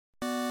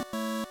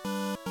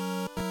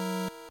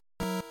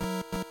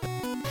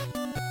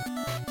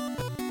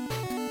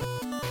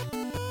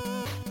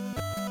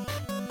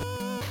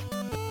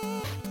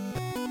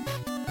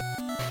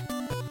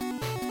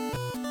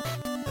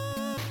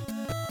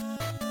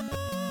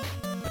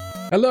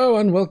Hello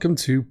and welcome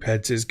to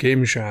Pedz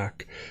Game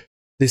Shack.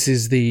 This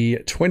is the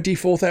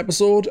 24th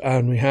episode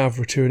and we have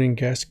returning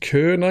guest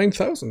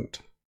Kerr9000.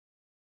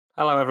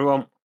 Hello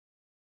everyone.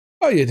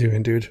 How you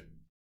doing, dude?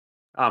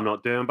 I'm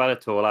not doing bad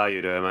at all. How are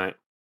you doing, mate?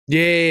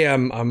 Yeah,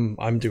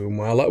 I'm doing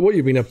well. What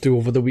you been up to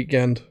over the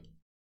weekend?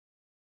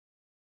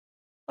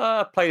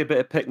 Played a bit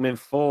of Pikmin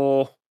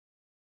 4,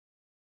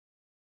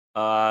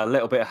 a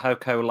little bit of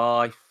Hokko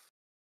life,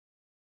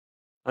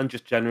 and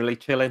just generally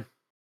chilling.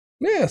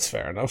 Yeah, that's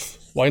fair enough.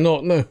 Why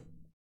not? No.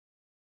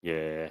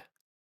 Yeah.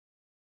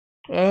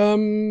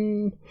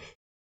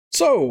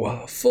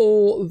 So,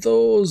 for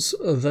those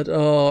that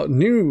are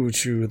new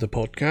to the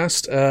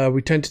podcast,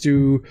 we tend to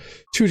do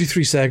 2 to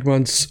 3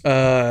 segments.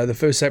 The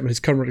first segment is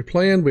currently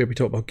playing, where we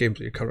talk about games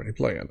that you're currently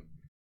playing.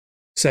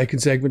 Second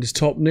segment is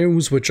top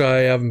news, which I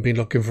haven't been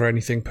looking for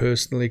anything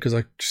personally because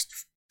I just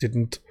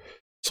didn't.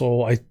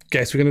 So I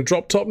guess we're going to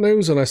drop top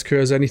news unless Kerr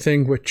has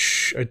anything,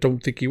 which I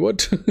don't think he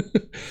would.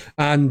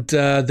 And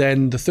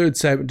then the third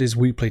segment is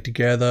We Play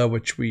Together,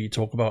 which we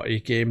talk about a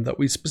game that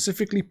we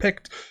specifically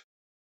picked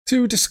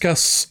to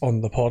discuss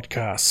on the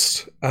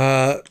podcast.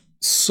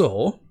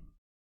 So,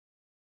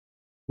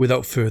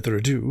 without further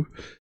ado,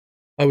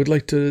 I would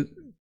like to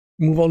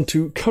move on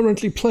to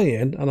currently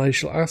playing, and I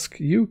shall ask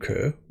you,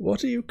 Kerr,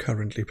 what are you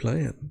currently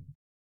playing?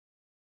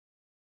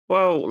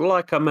 Well,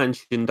 like I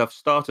mentioned, I've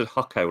started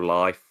Hokko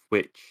Life,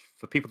 which,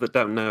 for people that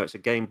don't know, it's a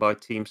game by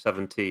Team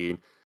 17,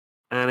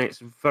 and it's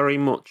very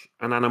much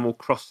an Animal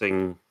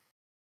Crossing,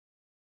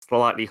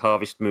 slightly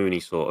Harvest Moon-y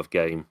sort of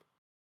game.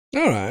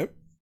 All right.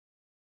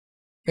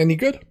 Any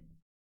good?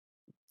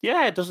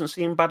 Yeah, it doesn't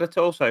seem bad at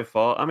all so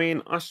far. I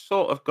mean, I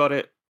sort of got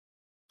it...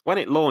 When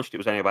it launched, it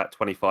was only about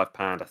 £25,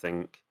 I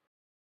think.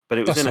 But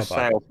it was in a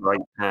sale for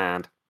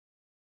 £8.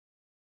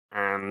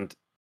 And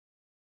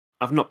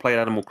I've not played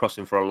Animal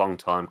Crossing for a long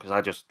time because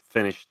I just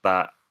finished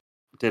that,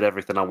 did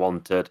everything I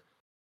wanted.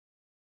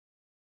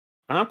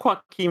 And I'm quite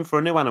keen for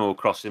a new Animal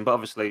Crossing, but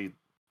obviously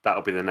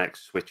that'll be the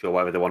next Switch or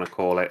whatever they want to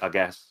call it, I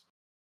guess.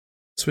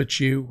 Switch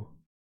U.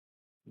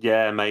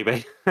 Yeah,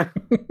 maybe.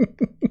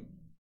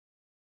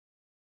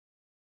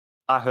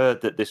 I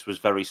heard that this was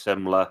very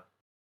similar.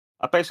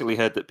 I basically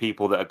heard that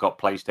people that had got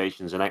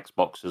PlayStations and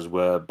Xboxes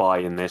were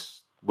buying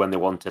this when they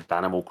wanted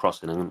Animal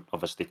Crossing and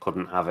obviously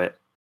couldn't have it.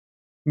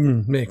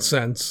 Makes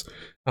sense.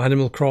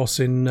 Animal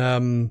Crossing,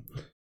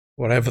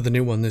 whatever the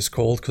new one is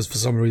called, because for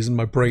some reason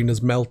my brain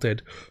has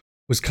melted,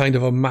 was kind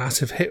of a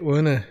massive hit,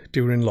 wasn't it,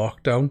 during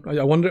lockdown?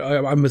 I wonder,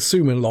 I'm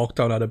assuming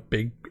lockdown had a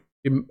big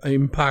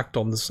impact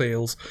on the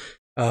sales,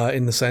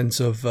 in the sense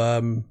of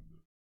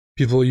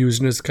people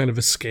using it as kind of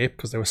escape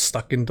because they were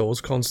stuck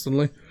indoors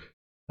constantly.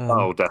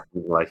 Oh,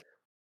 definitely.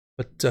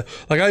 But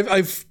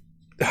I've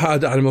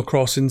had Animal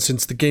Crossing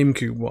since the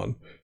GameCube one.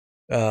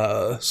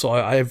 So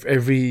I have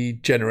every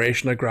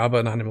generation I grab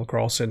an Animal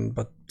Crossing,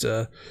 but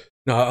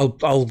no,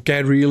 I'll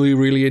get really,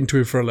 really into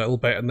it for a little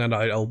bit, and then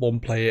I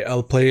won't play it.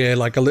 I'll play it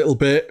like a little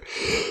bit,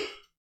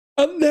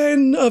 and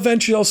then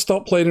eventually I'll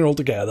stop playing it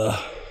altogether.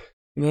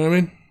 You know what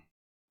I mean?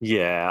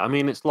 Yeah, I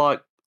mean, it's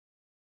like,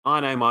 I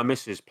know my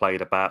missus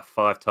played about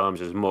 5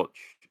 times as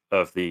much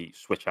of the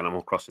Switch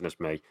Animal Crossing as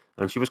me,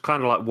 and she was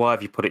kind of like, why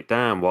have you put it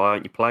down? Why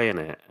aren't you playing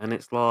it? And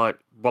it's like,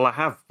 well, I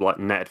have like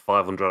netted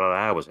 500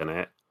 hours in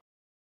it,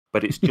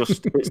 but it's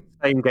just it's the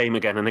same game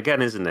again and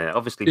again, isn't it?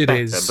 Obviously It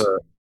better, is. but...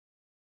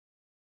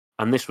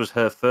 And this was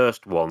her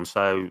first one,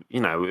 so, you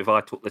know, if I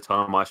took the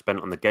time I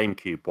spent on the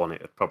GameCube one,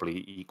 it would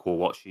probably equal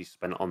what she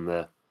spent on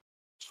the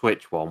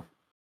Switch one.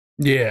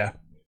 Yeah.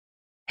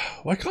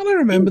 Why can't I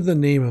remember the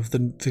name of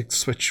the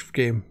Switch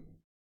game?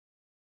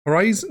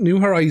 New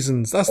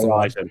Horizons. That's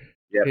Horizon.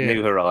 the one. Yeah,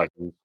 New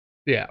Horizons.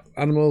 Yeah,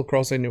 Animal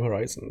Crossing New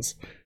Horizons.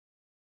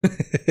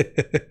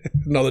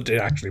 Not that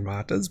it actually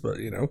matters, but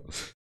you know.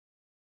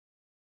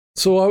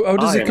 So how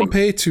does it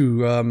compare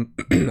to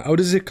how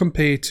does it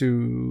compare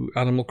to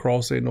Animal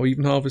Crossing or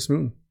even Harvest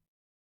Moon?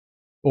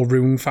 Or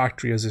Rune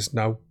Factory as it's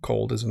now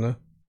called, isn't it?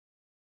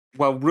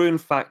 Well, Rune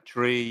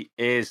Factory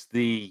is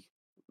the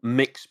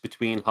mix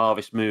between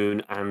Harvest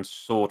Moon and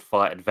sword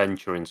fight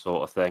adventuring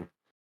sort of thing.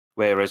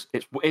 Whereas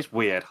it's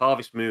weird.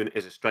 Harvest Moon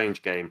is a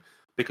strange game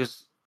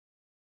because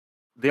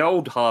the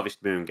old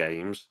Harvest Moon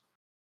games,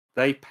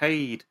 they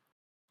paid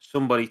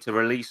somebody to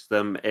release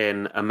them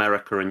in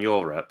America and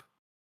Europe.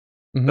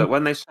 Mm-hmm. But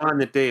when they signed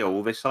the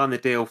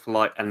deal for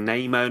like a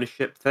name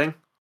ownership thing.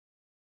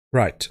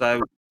 Right.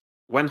 So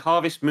when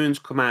Harvest Moons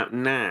come out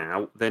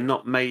now, they're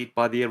not made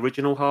by the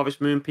original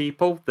Harvest Moon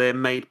people. They're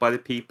made by the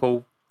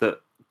people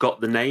that got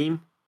the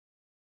name.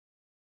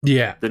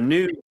 Yeah. The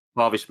new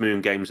Harvest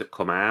Moon games that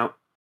come out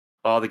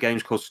are the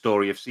games called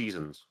Story of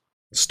Seasons.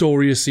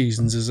 Story of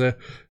Seasons, is it?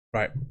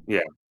 Right. Yeah.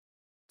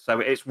 So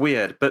it's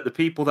weird, but the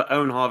people that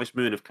own Harvest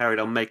Moon have carried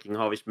on making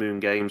Harvest Moon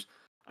games,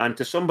 and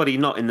to somebody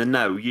not in the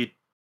know, you'd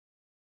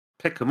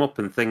pick them up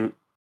and think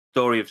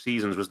Story of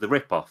Seasons was the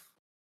rip-off.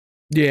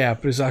 Yeah,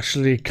 but it's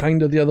actually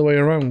kind of the other way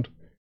around.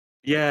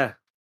 Yeah.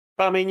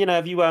 But I mean, you know,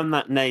 if you own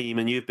that name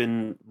and you've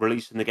been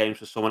releasing the games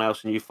for someone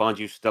else and you find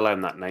you still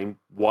own that name,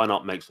 why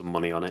not make some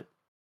money on it?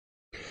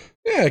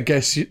 Yeah, I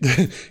guess you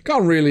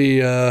can't really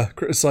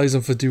criticize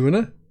them for doing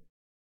it.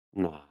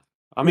 No.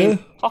 I Yeah.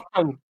 mean,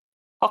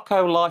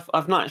 Hokko Life,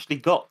 I've not actually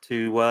got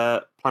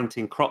to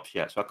planting crops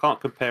yet, so I can't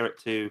compare it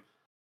to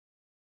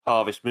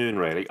Harvest Moon,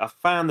 really. I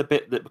found the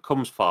bit that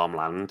becomes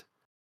farmland,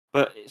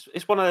 but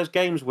it's one of those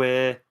games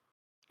where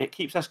it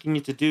keeps asking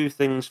you to do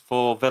things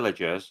for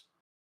villagers,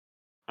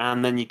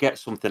 and then you get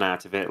something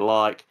out of it.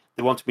 Like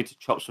they wanted me to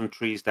chop some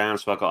trees down,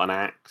 so I got an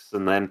axe,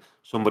 and then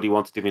somebody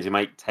wanted me to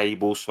make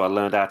tables, so I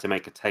learned how to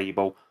make a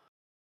table.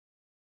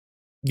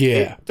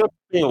 Yeah. It does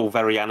feel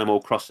very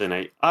Animal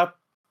Crossing-y. I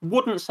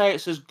wouldn't say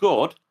it's as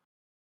good,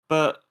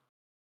 but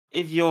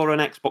if you're an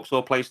Xbox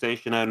or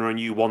PlayStation owner and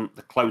you want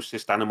the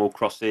closest Animal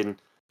Crossing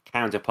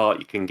counterpart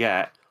you can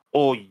get,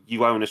 or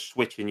you own a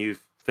Switch and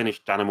you've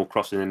finished Animal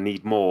Crossing and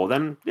need more,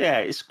 then yeah,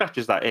 it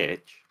scratches that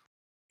itch.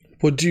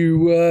 Would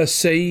you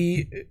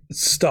say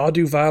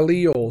Stardew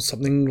Valley or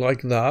something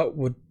like that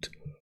would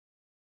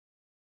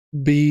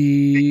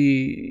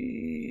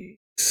be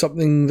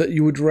something that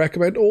you would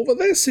recommend over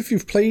this if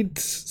you've played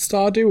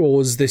Stardew,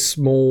 or is this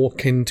more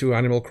akin to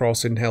Animal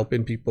Crossing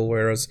helping people,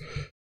 whereas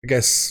I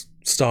guess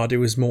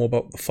Stardew is more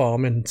about the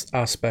farming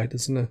aspect,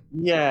 isn't it?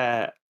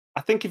 Yeah,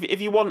 I think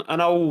if you want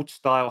an old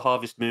style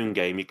Harvest Moon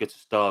game, you go to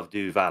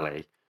Stardew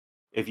Valley.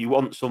 If you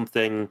want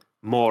something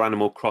more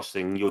Animal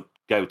Crossing, you'd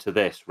go to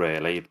this.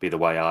 Really, it'd be the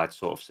way I'd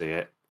sort of see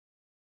it.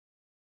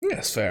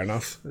 Yes, fair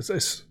enough.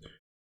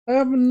 I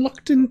haven't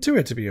looked into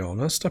it, to be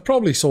honest. I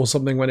probably saw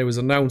something when it was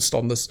announced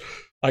on this,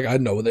 like, I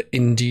don't know, the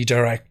Indie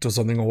Direct or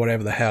something, or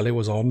whatever the hell it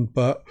was on,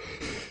 but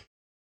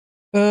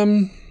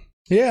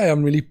yeah, I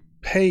haven't really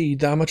paid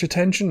that much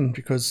attention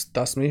because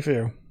that's me for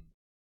you.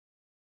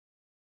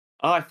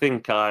 I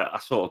think I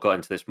sort of got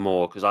into this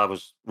more because I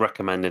was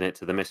recommending it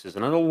to the missus,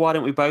 and I thought, why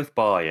don't we both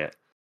buy it?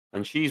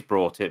 And she's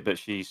brought it, but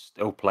she's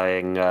still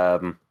playing. I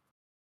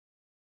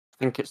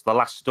think it's the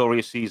last Story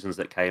of Seasons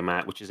that came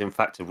out, which is in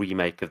fact a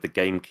remake of the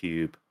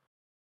GameCube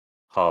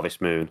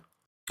Harvest Moon.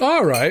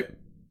 All right.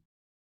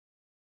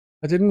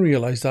 I didn't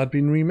realize that'd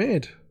been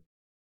remade.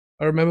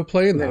 I remember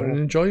playing that Yeah. and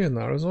enjoying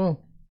that as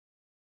well.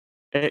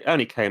 It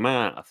only came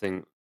out, I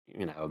think,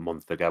 a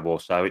month ago or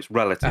so. It's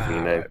relatively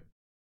Ah, new. right.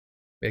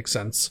 Makes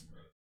sense.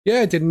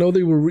 Yeah, I didn't know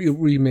they were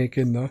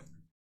remaking that.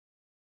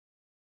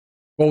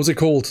 What was it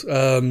called?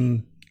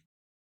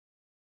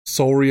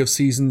 Story of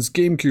Seasons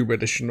GameCube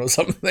edition or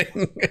something.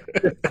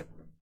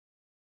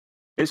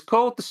 It's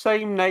called the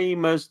same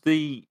name as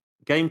the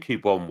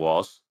GameCube one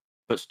was,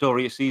 but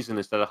Story of Season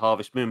instead of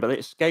Harvest Moon. But it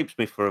escapes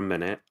me for a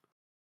minute.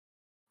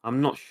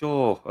 I'm not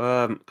sure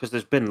because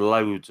there's been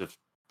loads of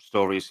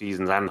Story of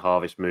Seasons and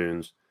Harvest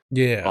Moons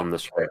Yeah. on the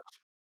Switch.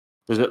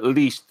 There's at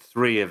least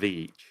 3 of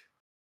each.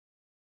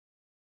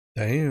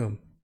 Damn.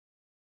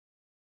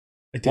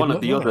 I did One of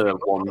not the know. other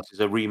ones is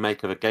a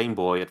remake of a Game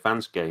Boy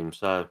Advance game,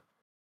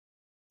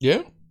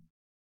 Yeah.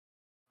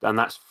 and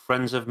that's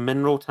Friends of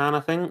Mineral Town, I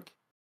think.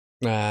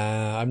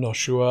 Nah, I'm not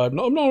sure. I'm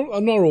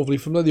not overly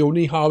familiar. The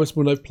only Harvest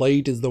Moon I've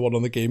played is the one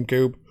on the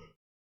GameCube.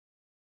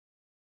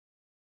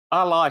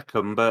 I like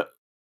them, but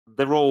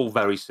they're all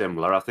very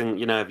similar. I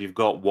think if you've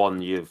got one,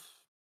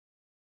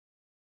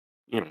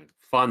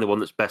 find the one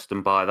that's best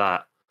and buy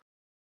that.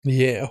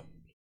 Yeah.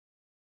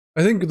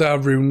 I think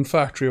that Rune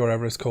Factory or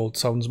whatever it's called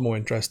sounds more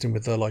interesting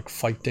with the like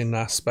fighting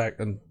aspect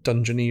and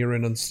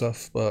dungeoneering and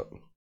stuff, but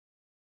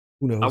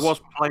who I knows?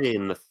 was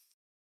playing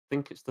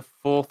think it's the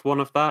fourth one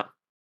of that,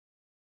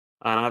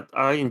 and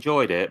I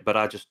enjoyed it, but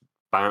I just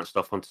bounced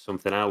off onto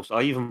something else.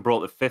 I even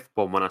brought the fifth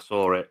one when I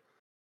saw it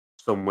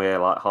somewhere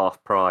like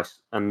half price,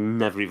 and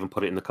never even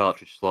put it in the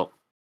cartridge slot.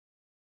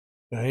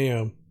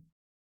 Damn.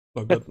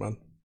 Not good, man.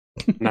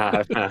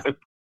 No, no.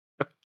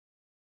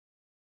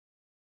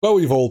 Well,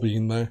 we've all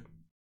been there.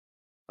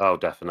 Oh,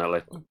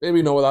 definitely.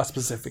 Maybe not with that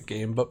specific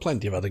game, but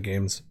plenty of other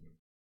games.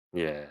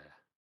 Yeah.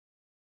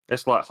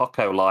 It's like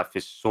Hokko Life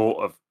is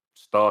sort of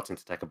starting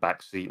to take a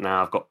back seat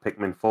now. I've got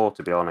Pikmin 4,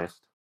 to be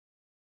honest.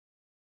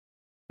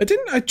 I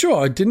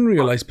didn't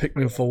realize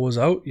Pikmin 4 was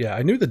out. Yeah,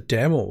 I knew the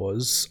demo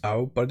was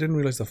out, but I didn't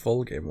realize the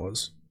full game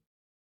was.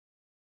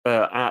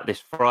 Out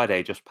this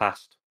Friday, just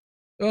passed.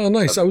 Oh,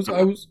 nice. I was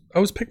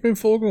Pikmin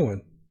 4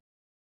 going.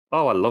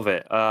 Oh, I love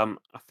it. I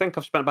think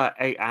I've spent about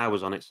 8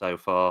 hours on it so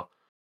far,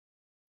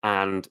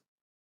 and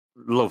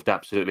loved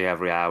absolutely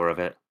every hour of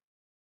it.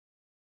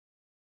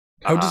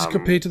 How does it Um,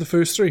 compare to the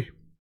first three?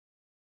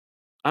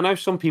 I know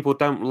some people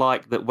don't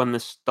like that when the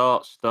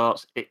start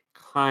starts, it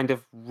kind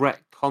of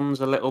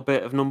retcons a little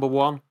bit of number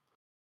one,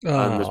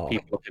 and there's Oh,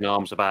 people up in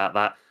arms about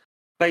that.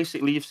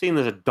 Basically, you've seen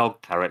there's a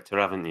dog character,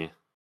 haven't you?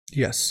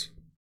 yes.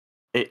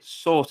 It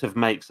sort of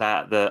makes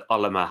out that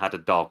Oliver had a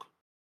dog,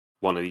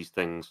 one of these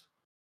things,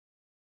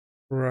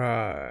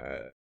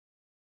 Right.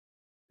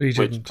 He which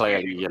didn't.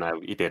 clearly,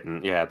 he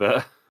didn't. Yeah,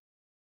 but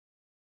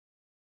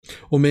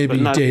Or maybe but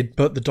he no. did,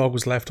 but the dog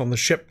was left on the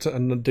ship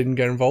and didn't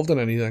get involved in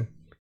anything.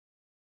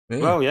 Yeah.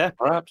 Well, yeah,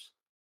 perhaps.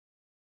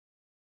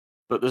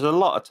 But there's a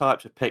lot of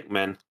types of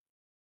Pikmin.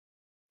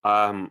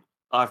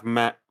 I've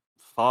met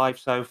 5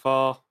 so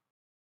far.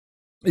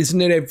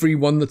 Isn't it every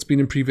one that's been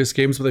in previous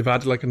games, but they've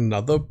added like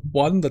another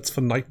one that's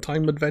for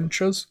nighttime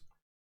adventures?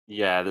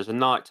 Yeah, there's a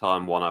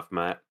nighttime one I've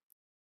met,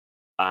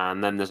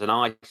 and then there's an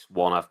ice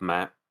one I've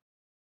met,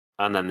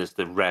 and then there's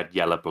the red,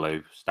 yellow,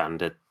 blue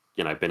standard.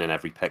 Been in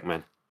every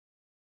Pikmin.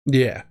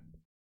 Yeah,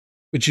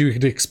 which you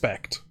could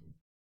expect.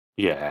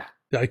 Yeah,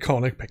 the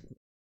iconic Pikmin.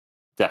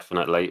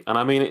 Definitely, and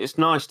I mean it's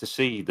nice to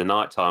see the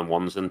nighttime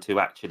ones and to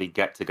actually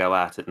get to go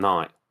out at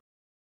night.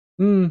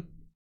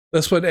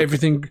 That's when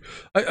everything.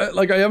 I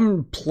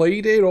haven't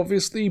played it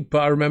obviously,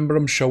 but I remember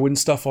them showing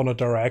stuff on a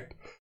direct.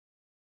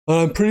 And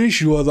I'm pretty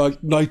sure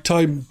that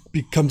nighttime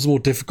becomes more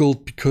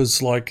difficult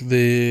because like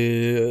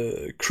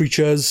the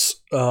creatures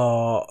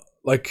are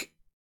like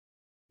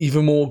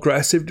even more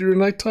aggressive during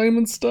nighttime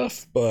and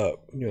stuff.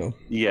 But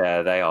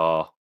yeah, they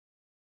are.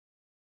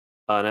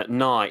 And at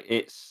night,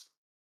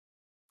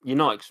 you're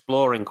not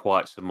exploring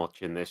quite so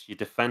much in this. You're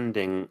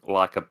defending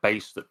like a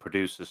base that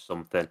produces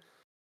something.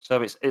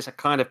 So it's a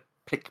kind of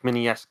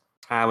Pikmin-esque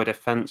tower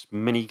defense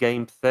mini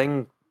game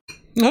thing.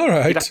 All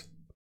right.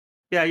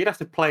 You'd have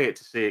to play it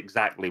to see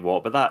exactly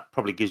what, but that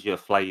probably gives you a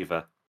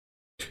flavour.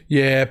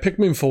 Yeah,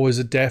 Pikmin 4 is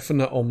a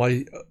definite on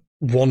my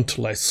want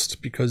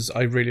list because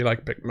I really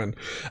like Pikmin.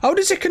 How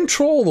does it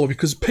control though?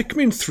 Because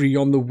Pikmin 3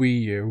 on the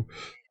Wii U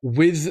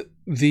with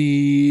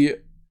the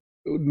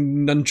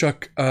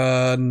nunchuck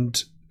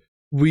and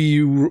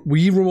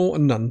Wii remote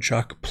and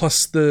nunchuck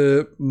plus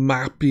the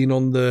map being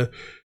on the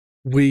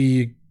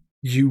Wii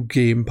U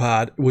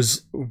gamepad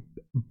was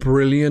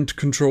brilliant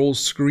control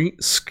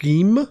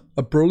scheme.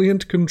 A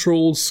brilliant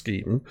control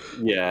scheme.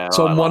 Yeah.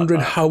 So I'm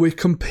wondering how it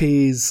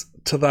compares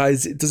to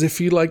that. Does it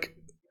feel like,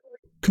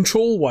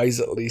 control wise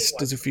at least,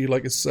 does it feel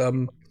like it's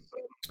kind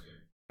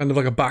of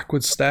like a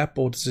backward step,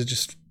 or does it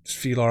just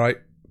feel alright?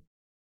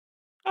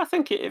 I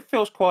think it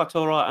feels quite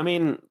alright. I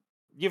mean,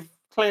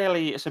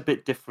 it's a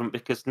bit different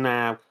because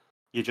now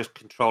you're just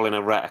controlling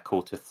a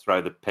reticle to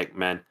throw the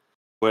Pikmin,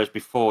 whereas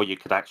before you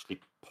could actually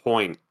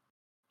point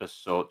as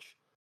such.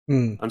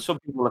 And some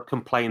people have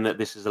complained that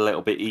this is a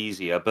little bit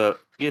easier,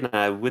 but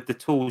with the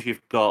tools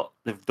you've got,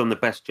 they've done the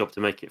best job to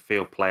make it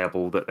feel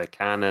playable that they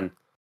can. And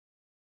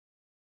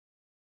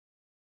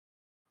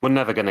we're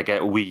never going to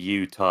get Wii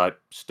U type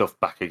stuff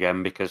back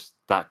again because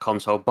that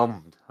console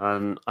bombed.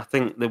 And I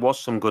think there was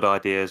some good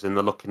ideas in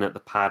the looking at the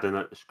pad and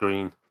at the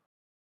screen.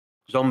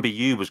 Zombie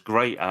U was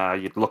great.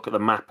 You'd look at the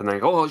map and then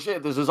go, "Oh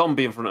shit, there's a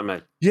zombie in front of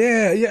me."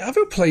 Yeah. Have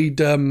you played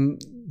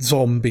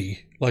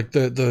Zombie, like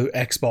the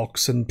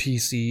Xbox and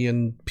PC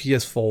and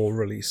PS4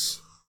 release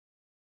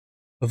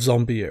of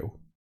Zombie U?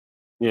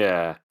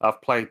 Yeah,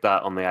 I've played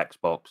that on the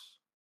Xbox.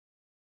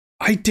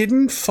 I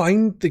didn't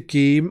find the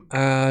game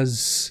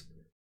as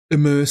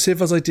immersive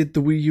as I did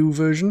the Wii U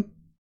version.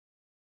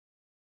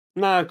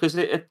 No, because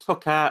it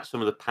took out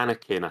some of the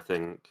panicking, I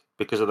think,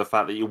 because of the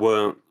fact that you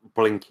weren't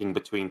blinking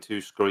between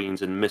two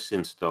screens and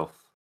missing stuff.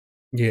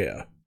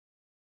 Yeah.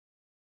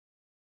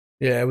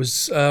 Yeah, it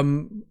was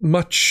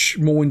much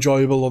more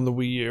enjoyable on the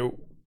Wii U.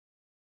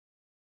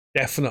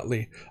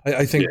 Definitely.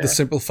 I think the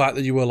simple fact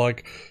that you were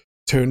like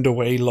turned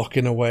away,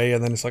 looking away,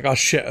 and then it's like, oh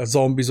shit, a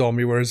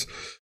zombie. Whereas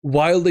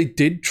while they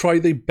did try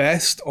their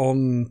best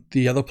on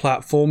the other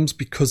platforms,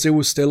 because it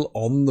was still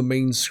on the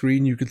main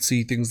screen, you could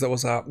see things that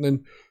was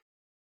happening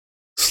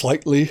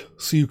slightly.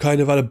 So you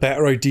kind of had a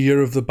better idea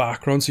of the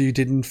background, so you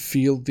didn't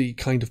feel the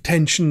kind of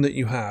tension that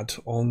you had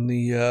on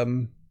the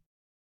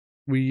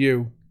Wii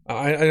U.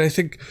 I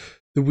think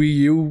the Wii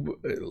U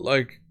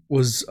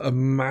was a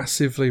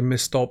massively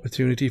missed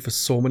opportunity for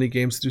so many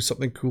games to do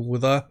something cool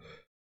with that.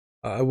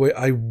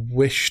 I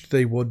wished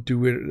they would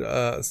do it.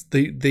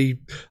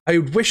 I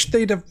wish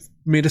they'd have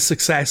made a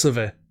success of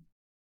it,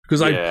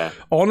 because I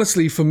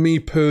honestly, for me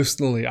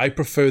personally, I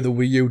prefer the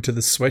Wii U to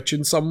the Switch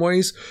in some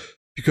ways,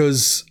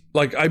 because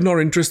I'm not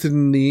interested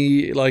in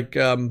the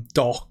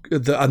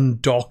the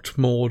undocked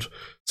mode.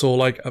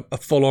 So a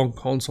full-on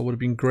console would have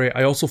been great.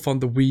 I also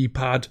found the Wii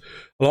pad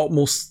a lot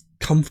more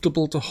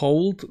comfortable to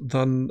hold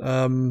than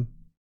the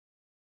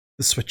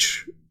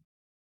Switch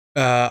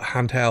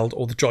handheld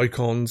or the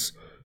Joy-Cons.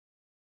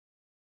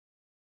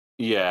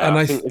 Yeah, and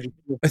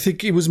I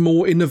think it was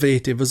more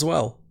innovative as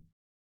well.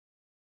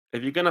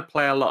 If you're going to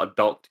play a lot of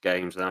docked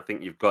games, then I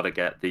think you've got to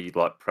get the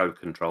Pro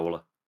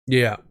controller.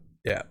 Yeah,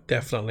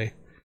 definitely.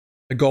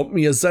 I got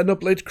me a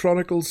Xenoblade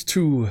Chronicles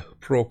 2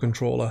 Pro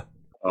controller.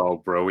 Oh,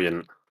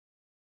 brilliant.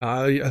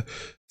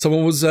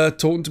 Someone was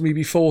talking to me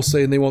before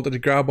saying they wanted to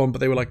grab one, but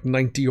they were like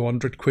 90 or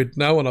 100 quid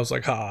now, and I was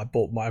like, I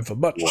bought mine for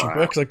much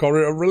cheaper because I got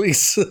it at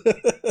release.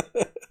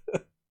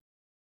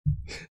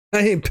 I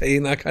ain't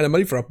paying that kind of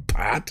money for a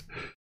pad.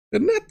 They're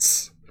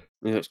nuts.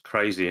 Yeah, it's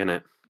crazy, isn't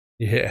it?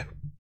 Yeah.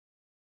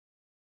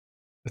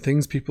 The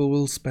things people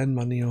will spend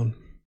money on.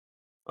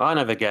 I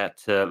never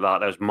get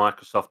those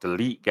Microsoft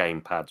Elite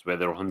gamepads where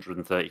they're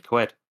 130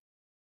 quid.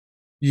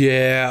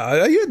 Yeah,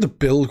 I heard the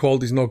build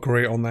quality's not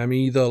great on them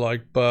either,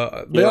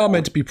 but they are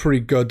meant to be pretty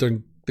good,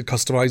 and the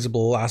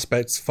customizable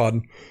aspect's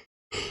fun.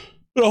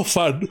 They're all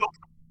fun.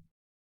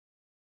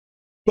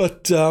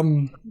 But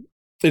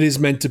it is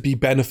meant to be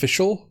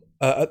beneficial.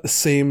 At the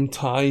same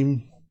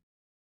time,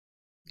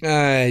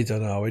 I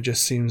don't know. It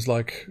just seems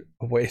like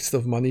a waste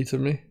of money to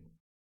me.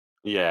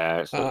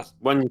 Yeah, so it's,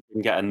 when you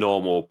can get a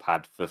normal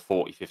pad for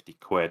 40, 50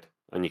 quid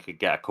and you could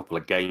get a couple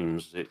of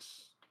games,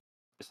 it's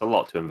a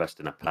lot to invest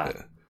in a pad.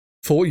 Yeah.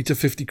 40 to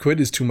 50 quid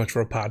is too much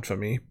for a pad for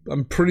me.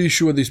 I'm pretty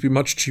sure these would be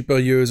much cheaper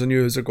years and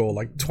years ago,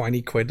 like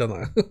 20 quid on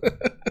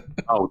that.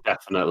 Oh,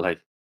 definitely.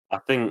 I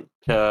think,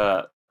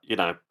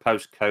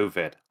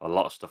 post-COVID, a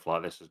lot of stuff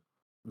like this has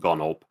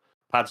gone up.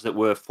 Pads that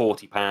were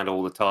 £40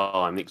 all the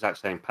time, the exact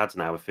same pads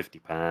now are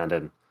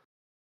 £50,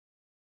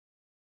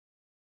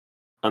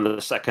 and the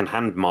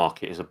second-hand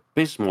market is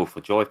abysmal for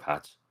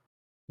joypads.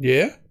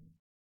 Yeah?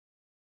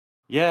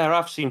 Yeah,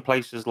 I've seen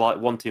places like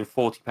wanting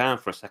 £40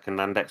 for a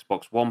second-hand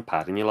Xbox One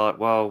pad, and you're like,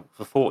 well,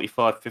 for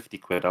 45, 50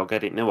 quid, I'll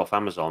get it new off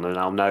Amazon, and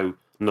I'll know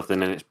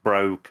nothing and it's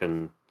broke,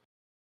 and...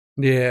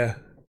 Yeah.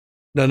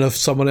 None of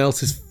someone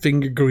else's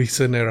finger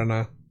grease in there or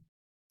not.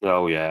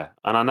 Oh, yeah.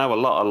 And I know a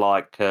lot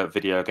of,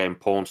 video game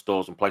porn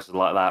stores and places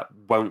like that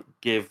won't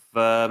give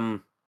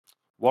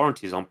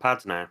warranties on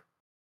pads now.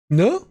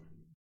 No?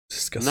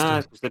 Disgusting.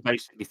 No, because they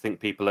basically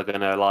think people are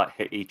going to,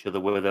 hit each other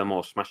with them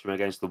or smash them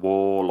against the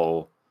wall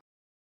or...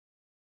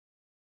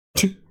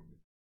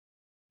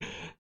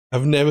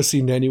 I've never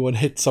seen anyone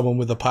hit someone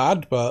with a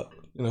pad, but,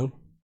 you know.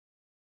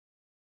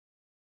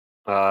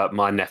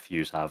 My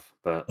nephews have,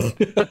 but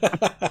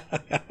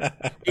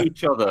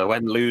each other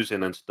when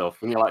losing and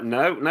stuff. And you're like,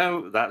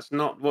 no, that's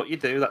not what you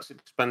do. That's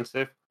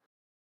expensive.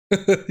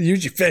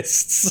 Use your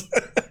fists.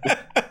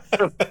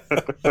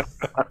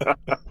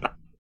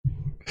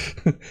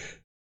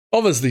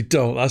 Obviously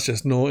don't. That's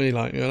just naughty,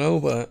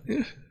 but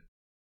yeah.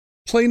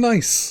 Play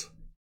nice.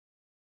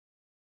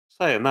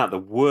 Saying that, the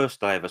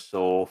worst I ever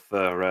saw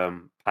for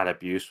pad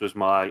abuse was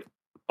my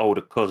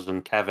older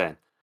cousin Kevin,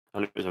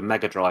 and it was a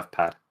Mega Drive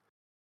pad.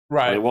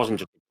 Right. And it wasn't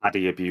just a pad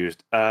he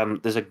abused.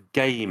 There's a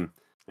game.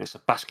 It's a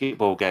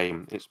basketball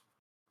game. It's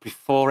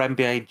before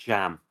NBA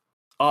Jam.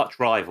 Arch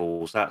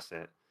Rivals, that's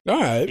it.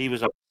 All right. He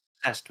was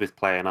obsessed with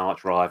playing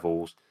Arch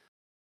Rivals.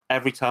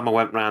 Every time I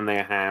went round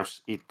their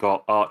house, he'd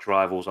got Arch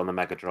Rivals on the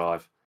Mega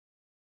Drive.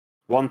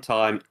 One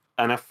time,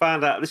 and I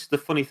found out, this is the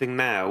funny thing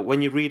now,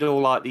 when you read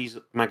all these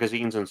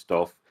magazines and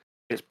stuff,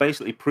 it's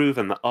basically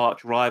proven that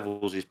Arch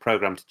Rivals is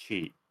programmed to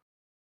cheat.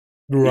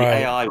 Right. The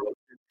AI will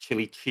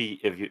actually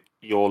cheat if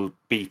you're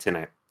beating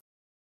it.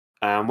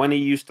 And when he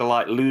used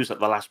to lose at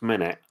the last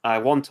minute, I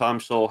one time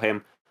saw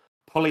him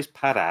pull his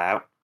pad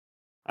out,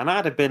 and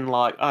I'd have been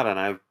I don't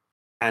know,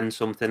 10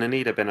 something, and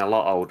he'd have been a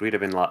lot older. He'd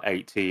have been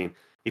 18.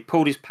 He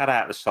pulled his pad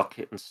out of the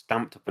socket and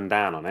stamped up and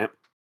down on it.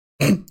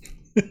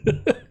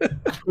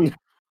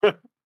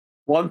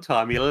 One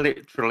time, he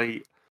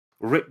literally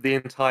ripped the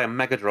entire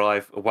Mega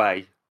Drive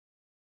away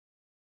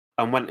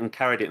and went and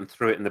carried it and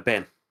threw it in the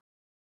bin.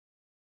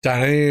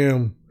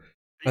 Damn.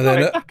 He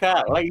got it back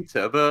out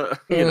later, but,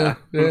 Yeah.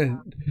 It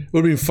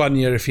would have been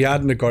funnier if you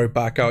hadn't got it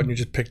back out and you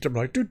just picked it up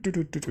like, I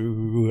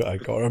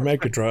got a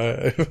Mega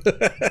Drive.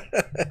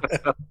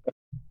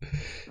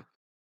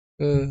 That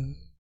would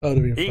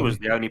have been funny. He was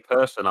the only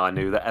person I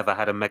knew that ever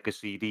had a Mega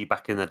CD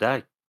back in the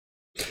day.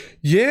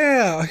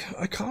 Yeah,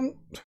 I can't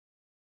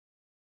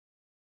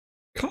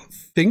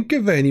think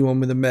of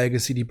anyone with a Mega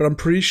CD, but I'm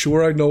pretty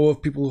sure I know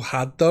of people who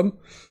had them.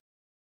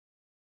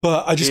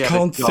 But I just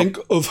can't think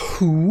of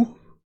who.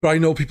 But I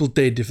know people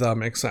did, if that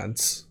makes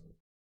sense.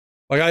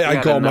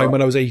 I got mine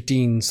when I was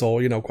 18,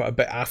 so, quite a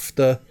bit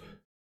after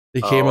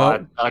they came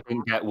out. I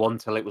didn't get one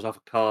till it was off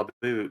a car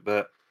boot,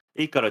 but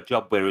he got a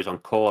job where he was on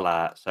call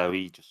out, so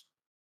he just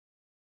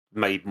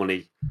made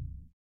money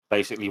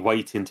basically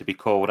waiting to be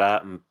called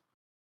out and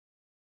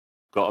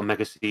got a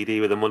Mega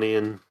CD with the money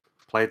and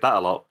played that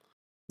a lot.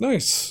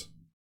 Nice.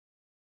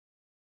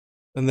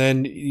 And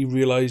then he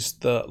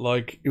realised that,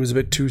 it was a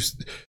bit too...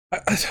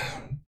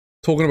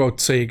 Talking about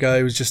Sega,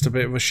 it was just a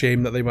bit of a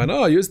shame that they went,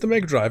 here's the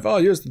Mega Drive,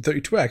 here's the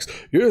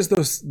 32X, here's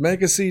the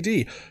Mega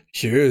CD,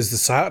 here's the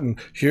Saturn,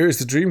 here's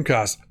the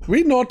Dreamcast.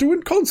 We're not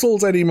doing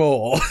consoles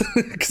anymore.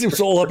 Because it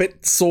was all a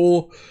bit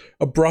so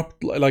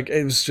abrupt,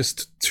 it was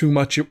just too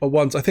much at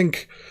once. I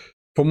think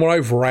from what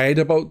I've read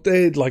about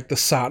it, the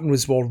Saturn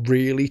was what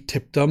really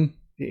tipped them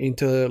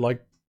into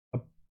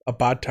a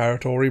bad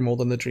territory more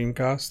than the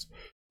Dreamcast. I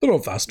don't know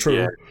if that's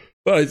true,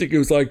 but I think it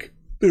was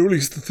they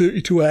released the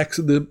 32X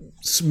and the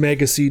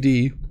Mega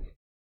CD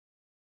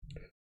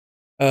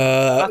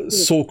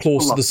so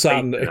close to the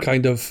Saturn, it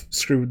kind of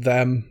screwed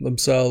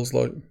themselves.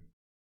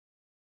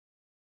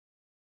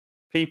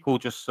 People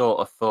just sort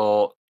of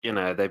thought,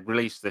 they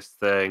released this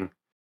thing,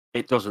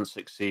 it doesn't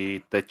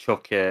succeed, they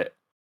chuck it,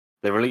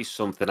 they release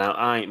something out,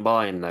 I ain't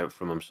buying note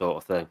from them sort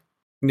of thing.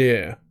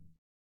 Yeah.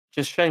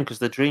 Just shame because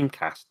the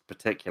Dreamcast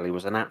particularly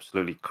was an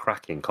absolutely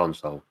cracking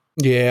console.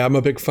 Yeah, I'm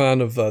a big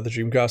fan of the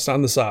Dreamcast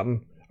and the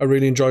Saturn. I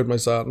really enjoyed my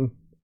Saturn.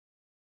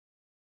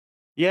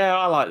 Yeah,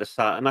 I like the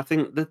Saturn. I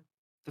think the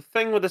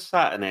thing with the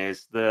Saturn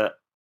is that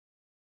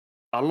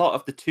a lot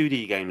of the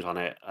 2D games on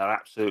it are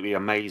absolutely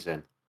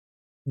amazing.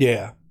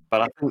 Yeah.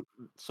 But I think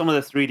some of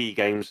the 3D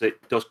games,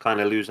 it does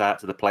kind of lose out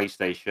to the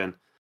PlayStation.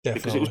 Definitely.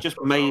 Because it was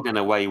just made in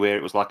a way where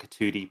it was like a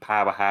 2D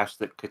powerhouse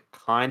that could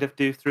kind of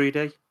do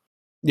 3D.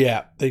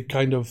 Yeah, they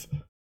kind of...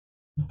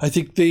 I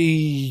think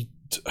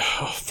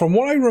from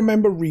what I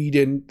remember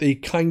reading, they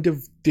kind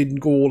of didn't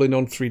go all in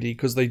on 3D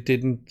because they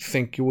didn't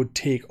think it would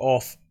take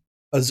off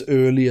as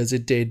early as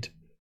it did.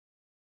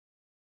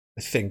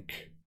 I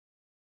think.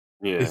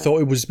 Yeah. They thought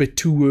it was a bit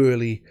too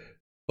early,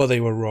 but they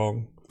were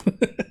wrong.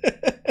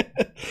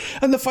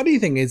 And the funny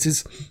thing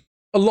is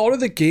a lot of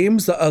the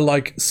games that are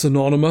like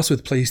synonymous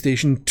with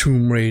PlayStation,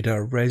 Tomb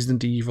Raider,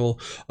 Resident Evil,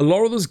 a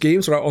lot of those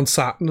games are out on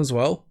Saturn as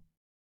well.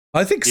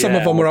 I think some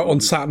of them were out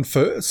on Saturn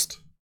first.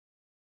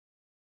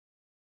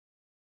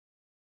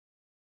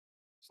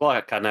 It's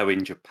like, I know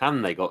in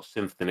Japan they got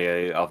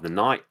Symphony of the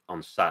Night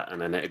on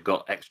Saturn and it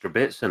got extra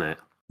bits in it.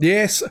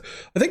 Yes,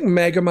 I think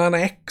Mega Man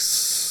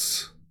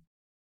X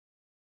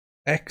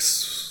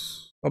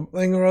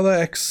something or other,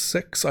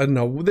 X6, I don't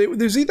know.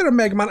 There's either a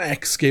Mega Man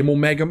X game or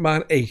Mega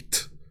Man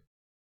 8.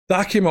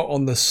 That came out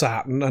on the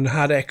Saturn and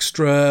had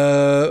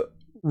extra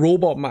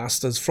robot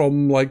masters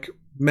from like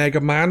Mega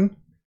Man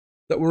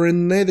that were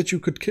in there that you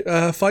could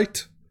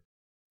fight.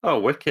 Oh,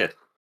 wicked.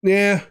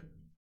 Yeah.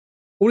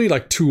 Only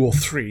like 2 or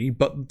 3,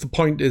 but the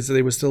point is that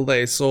they were still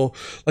there. So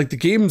like the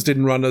games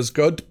didn't run as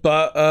good,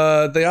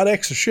 but they had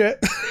extra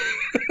shit.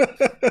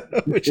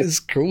 Which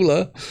is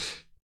cooler,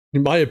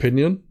 in my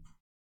opinion.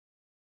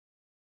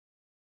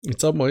 In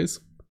some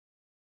ways.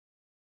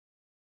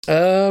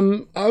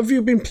 Have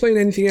you been playing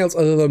anything else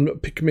other than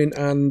Pikmin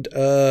and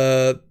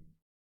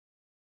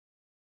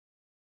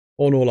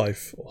Honor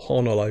Life?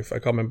 I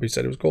can't remember what you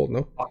said it was called,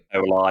 no?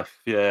 Honor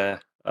Life, yeah.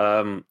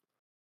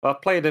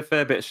 I've played a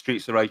fair bit of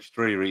Streets of Rage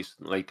 3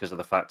 recently because of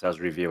the fact I was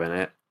reviewing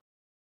it.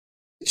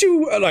 Did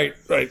you, right,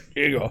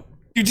 here you go.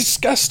 You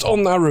discussed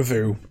on that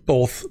review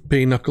both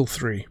Pinnacle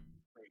 3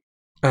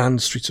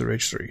 and Streets of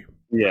Rage 3.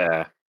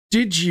 Yeah.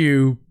 Did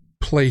you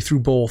play through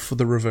both for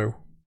the review?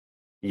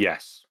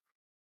 Yes.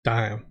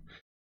 Damn.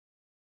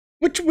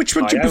 Which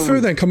one do you prefer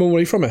then, coming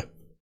away from it?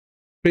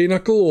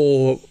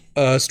 Pinnacle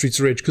or Streets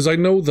of Rage? Because I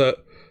know that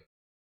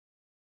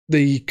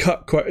they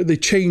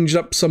changed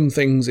up some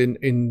things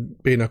in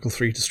Pinnacle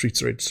 3 to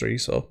Streets of Rage 3,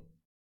 so...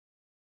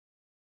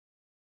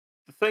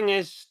 The thing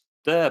is,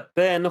 the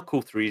Bare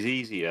Knuckle 3 is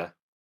easier,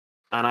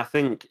 and I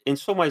think in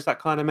some ways that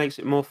kind of makes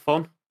it more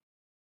fun.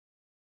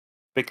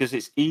 Because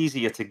it's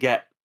easier to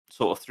get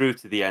sort of through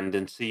to the end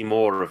and see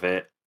more of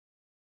it.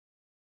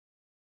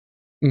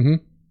 Mm-hmm.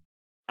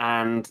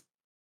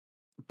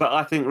 But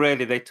I think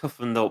really they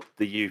toughened up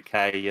the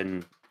UK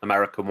and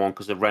American one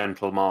because of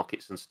rental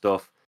markets and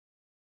stuff.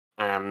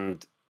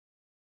 And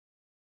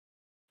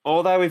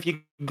although if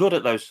you're good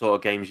at those sort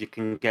of games, you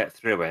can get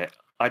through it,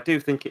 I do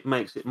think it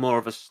makes it more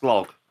of a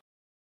slog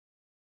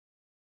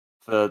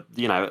for,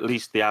 at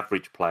least the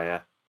average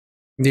player.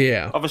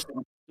 Yeah. Obviously,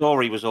 the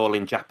story was all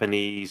in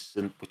Japanese,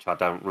 which I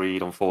don't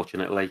read,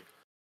 unfortunately.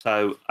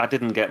 So I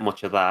didn't get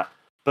much of that.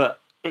 But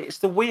it's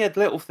the weird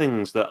little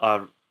things that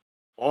are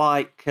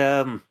like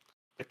the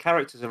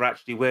characters are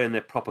actually wearing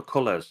their proper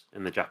colours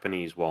in the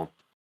Japanese one.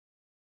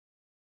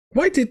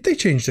 Why did they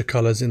change the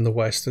colours in the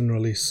Western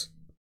release?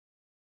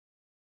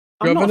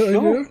 I'm not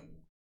sure.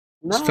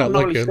 No, I'm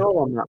not really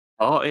sure on that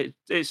part.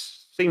 It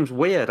seems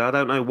weird. I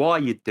don't know why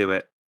you'd do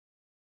it.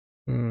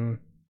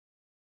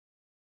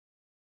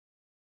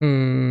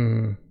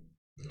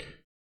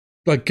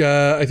 Like,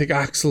 I think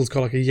Axel's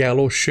got like a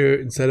yellow shirt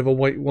instead of a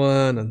white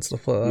one and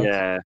stuff like that.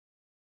 Yeah.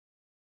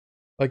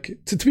 Like,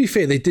 to be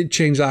fair, they did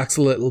change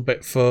Axel a little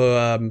bit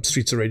for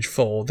Streets of Rage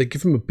 4. They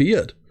give him a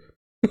beard.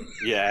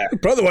 Yeah.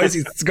 But otherwise,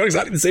 he's got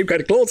exactly the same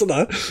kind of clothes on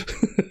that.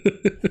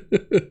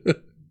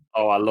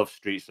 Oh, I love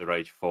Streets of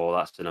Rage 4.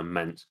 That's an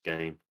immense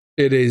game.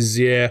 It is,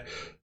 yeah.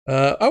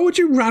 How would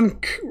you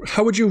rank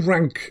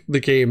the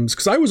games?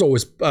 Because I was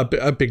always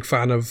a big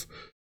fan of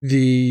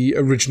the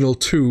original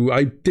 2.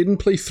 I didn't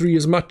play 3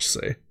 as much,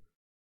 say.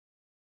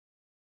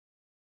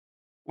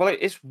 Well,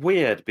 it's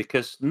weird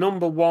because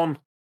number 1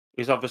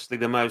 is obviously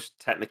the most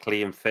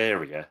technically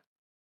inferior.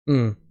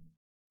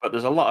 But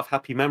there's a lot of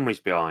happy memories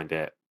behind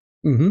it.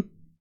 Mm-hmm.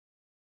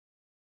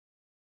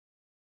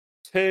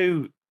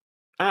 2,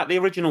 out of the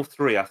original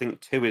 3, I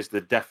think 2 is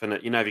the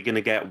definite, if you're going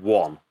to get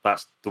 1,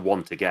 that's the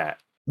one to get.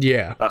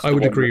 Yeah, I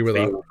would agree with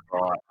that.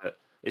 Right.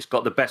 It's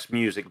got the best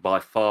music by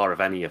far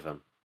of any of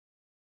them.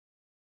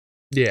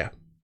 Yeah.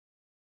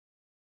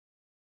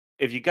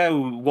 If you go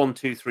 1,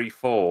 2, 3,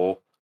 4,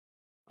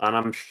 and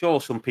I'm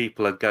sure some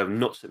people would go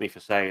nuts at me for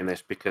saying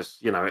this because,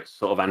 it's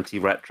sort of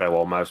anti-retro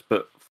almost,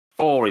 but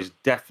 4 is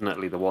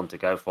definitely the one to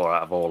go for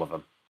out of all of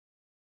them.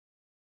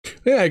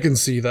 Yeah, I can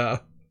see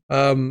that.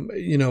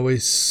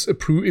 It's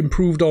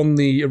improved on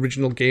the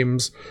original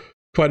games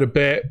quite a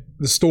bit.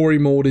 The story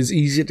mode is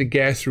easier to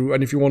get through,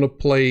 and if you want to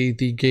play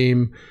the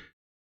game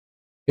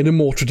in a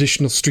more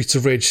traditional Streets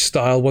of Rage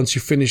style, once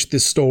you finish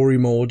this story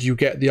mode, you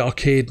get the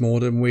arcade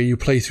mode, and where you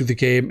play through the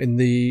game in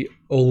the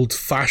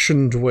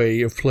old-fashioned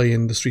way of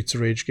playing the Streets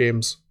of Rage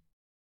games.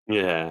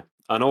 Yeah,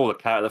 and all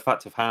the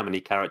fact of how many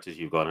characters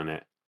you've got in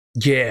it.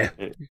 Yeah.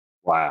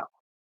 Wow.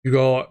 You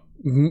got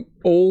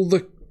all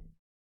the...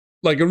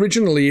 Like,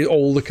 originally,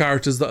 all the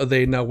characters that are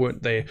there now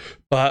weren't there,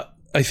 but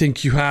I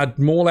think you had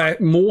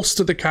most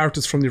of the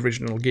characters from the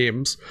original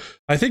games.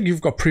 I think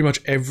you've got pretty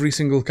much every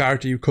single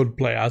character you could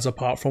play as,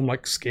 apart from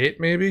like Skate,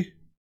 maybe.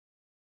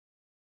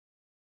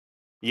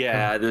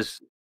 Yeah,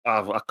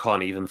 I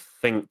can't even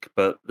think,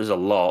 but there's a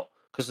lot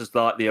because there's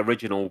like the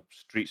original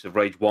Streets of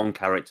Rage 1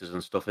 characters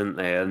and stuff, isn't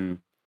there? And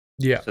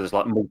yeah, so there's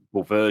like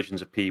multiple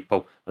versions of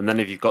people, and then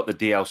if you've got the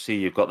DLC,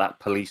 you've got that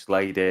police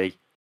lady.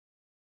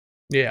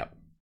 Yeah,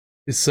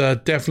 it's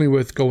definitely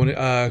worth going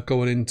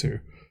into.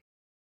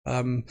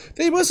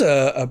 There was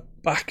a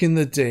back in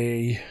the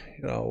day,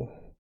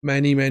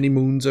 many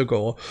moons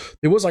ago,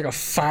 there was like a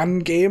fan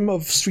game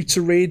of Streets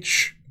of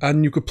Rage,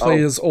 and you could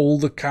play as all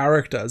the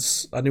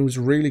characters, and it was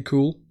really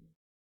cool.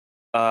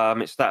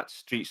 It's that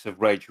Streets of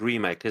Rage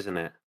remake, isn't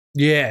it?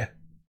 Yeah.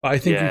 I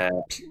think I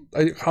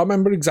can't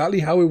remember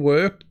exactly how it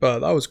worked, but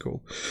that was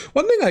cool.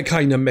 One thing I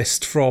kind of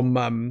missed from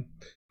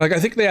I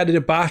think they added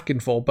it back in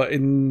full, but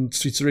in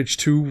Streets of Rage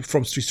 2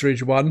 from Streets of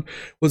Rage 1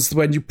 was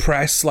when you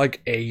press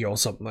like A or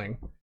something,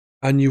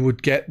 and you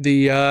would get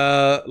the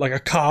like a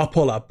car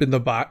pull up in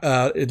the back,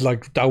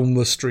 like down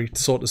the street,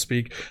 so to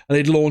speak, and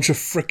they'd launch a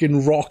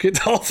freaking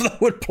rocket off that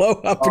would blow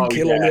up and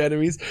kill all the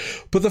enemies.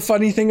 But the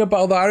funny thing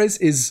about that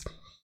is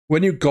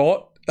when you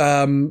got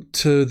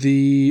to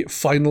the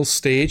final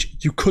stage,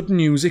 you couldn't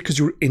use it because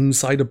you were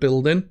inside a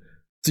building,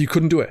 so you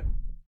couldn't do it.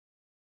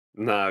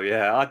 No,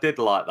 yeah, I did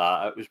like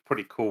that. It was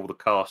pretty cool, the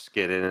car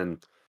skidding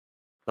and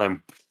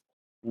then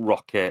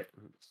rocket.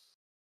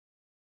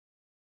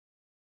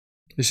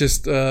 It's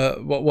just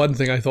one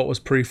thing I thought was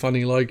pretty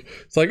funny. Like,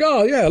 it's like,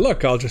 oh yeah,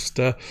 look, I'll just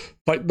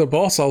fight the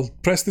boss. I'll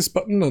press this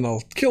button and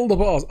I'll kill the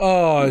boss.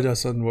 Oh, it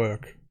doesn't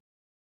work.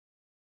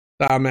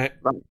 Damn it.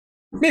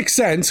 Makes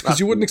sense, because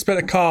you wouldn't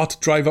expect a car to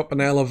drive up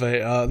an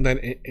elevator and then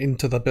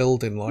into the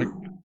building, like.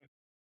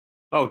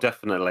 Oh,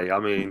 definitely. I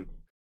mean,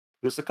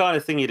 it's the kind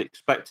of thing you'd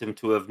expect him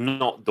to have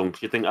not done,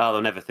 because you think, oh,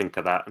 they'll never think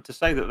of that. And to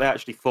say that they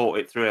actually thought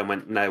it through and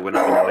went, no, we're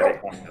not going to let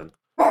it happen.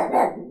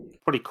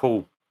 Pretty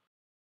cool.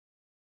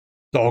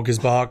 Dog is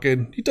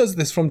barking. He does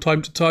this from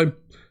time to time.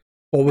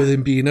 Or with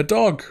him being a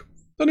dog.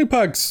 The new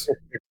pugs.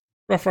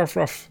 Ruff, ruff,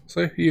 ruff.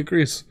 See, he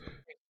agrees.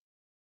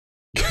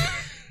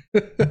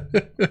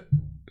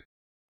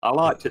 I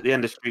liked at the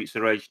end of Streets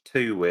of Rage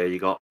 2 where you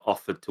got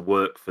offered to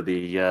work for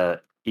the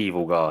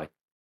evil guy.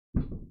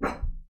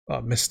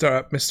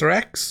 Mr.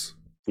 X?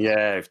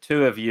 Yeah, if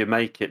two of you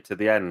make it to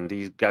the end,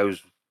 he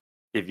goes,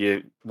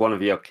 one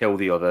of you will kill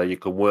the other, you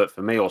can work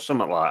for me or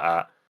something like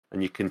that,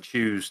 and you can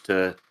choose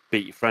to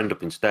beat your friend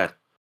up instead.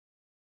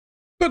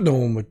 But no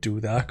one would do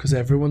that because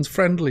everyone's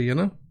friendly, you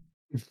know?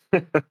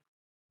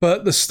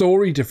 But the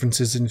story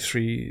differences in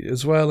 3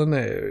 as well, isn't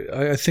it?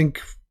 I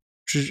think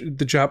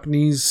the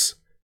Japanese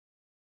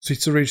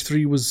Streets of Rage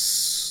 3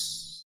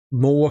 was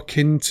more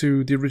akin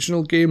to the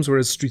original games,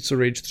 whereas Streets of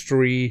Rage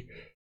 3,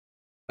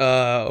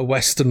 a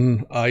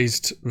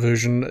westernized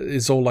version,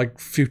 is all like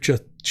future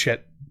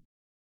shit.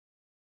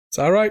 Is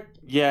that right?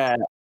 Yeah.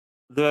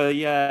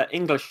 The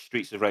English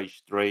Streets of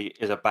Rage 3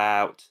 is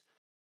about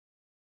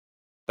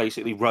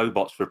basically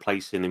robots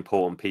replacing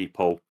important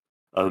people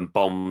and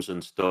bombs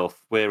and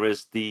stuff,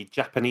 whereas the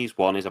Japanese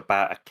one is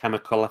about a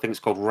chemical, I think it's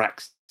called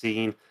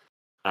Raxine,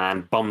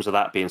 and bombs of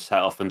that being set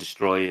off and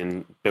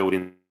destroying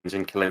buildings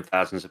and killing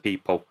thousands of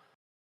people.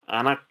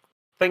 And I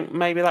think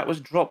maybe that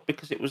was dropped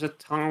because it was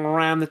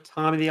around the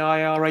time of the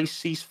IRA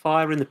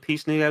ceasefire and the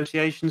peace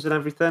negotiations and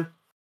everything.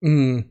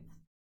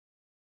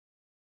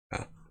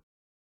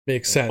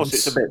 Makes sense. Plus,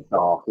 it's a bit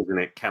dark, isn't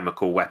it?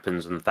 Chemical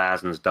weapons and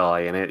thousands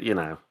die in it,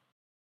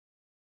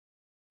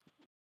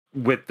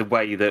 With the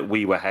way that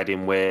we were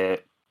heading, where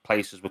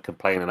places were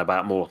complaining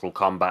about Mortal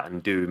Kombat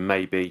and Doom,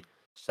 maybe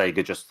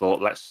Sega just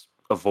thought, let's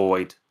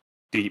avoid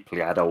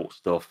deeply adult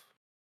stuff.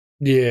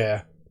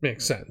 Yeah,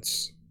 makes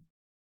sense.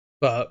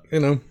 But,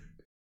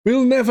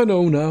 we'll never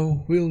know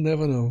now. We'll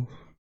never know.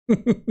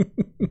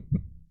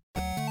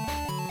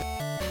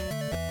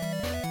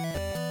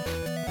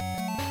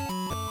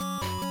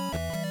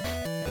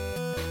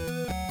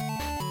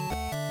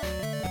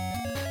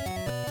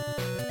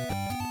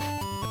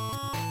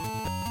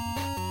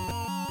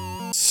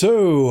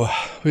 So,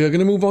 we are going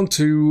to move on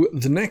to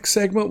the next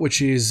segment,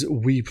 which is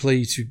We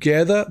Play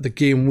Together. The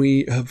game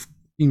we have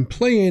been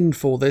playing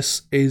for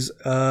this is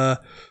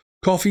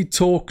Coffee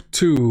Talk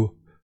 2.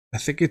 I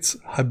think it's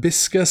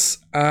Hibiscus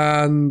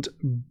and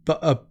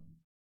Butterfly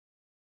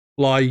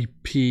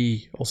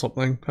P or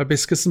something.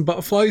 Hibiscus and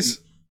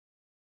Butterflies?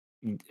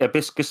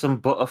 Hibiscus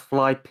and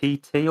Butterfly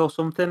PT or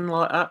something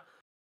like that.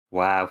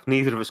 Wow,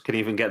 neither of us can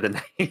even get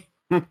the name.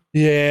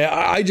 Yeah,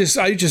 I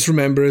just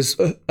remember as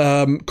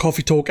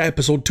Coffee Talk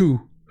Episode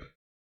 2.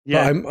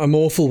 Yeah, but I'm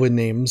awful with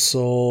names,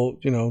 so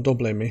don't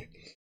blame me.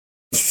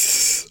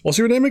 What's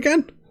your name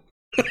again?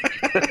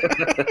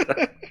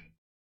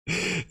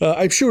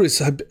 I'm sure it's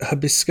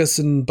Hibiscus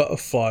and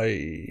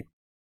Butterfly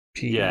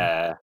P.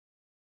 Yeah,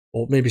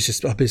 or maybe it's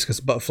just Hibiscus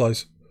and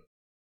Butterflies.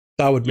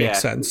 That would make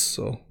sense.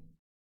 So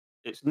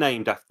it's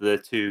named after the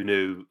 2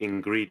 new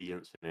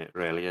ingredients in it,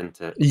 really, isn't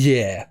it?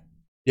 Yeah,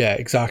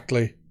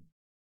 exactly.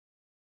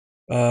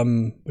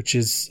 Which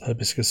is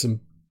Hibiscus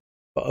and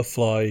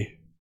Butterfly.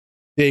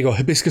 There you go,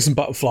 Hibiscus and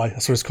Butterfly.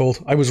 That's what it's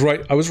called. I was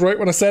right. I was right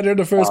when I said it in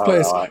the first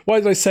place. Right. Why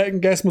did I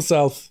second guess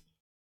myself?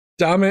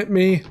 Damn it,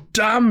 me.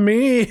 Damn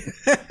me.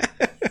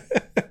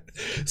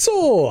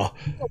 So,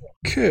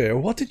 Kerr,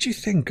 what did you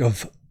think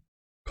of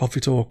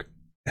Coffee Talk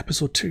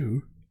Episode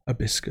 2,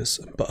 Hibiscus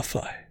and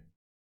Butterfly?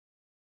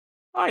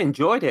 I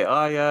enjoyed it.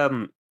 I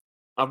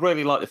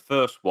really liked the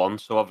first one,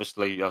 so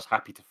obviously I was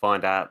happy to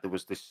find out there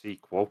was this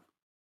sequel.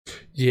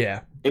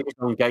 Yeah. It was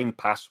on Game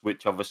Pass,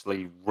 which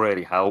obviously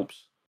really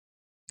helps.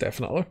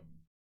 Definitely.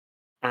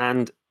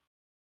 And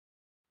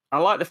I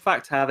like the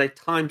fact how they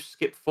time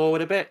skip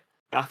forward a bit.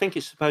 I think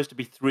it's supposed to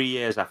be 3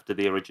 years after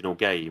the original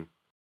game.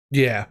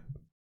 Yeah.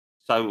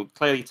 So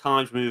clearly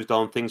time's moved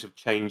on, things have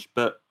changed,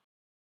 but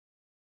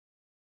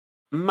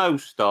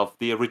most of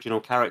the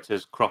original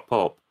characters crop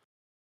up.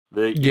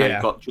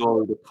 You've got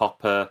Jory the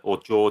Copper,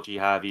 or Georgie,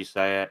 however you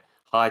say it,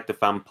 Hyde the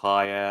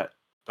Vampire,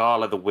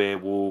 Darla the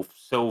Werewolf,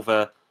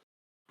 Silver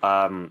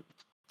the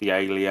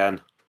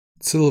Alien.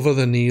 Silver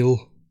the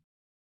Neil.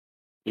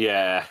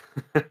 Yeah.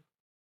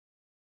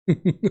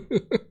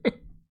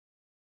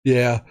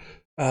 Yeah.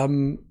 How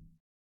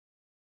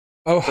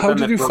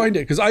did you find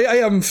it? Because I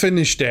haven't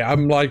finished it.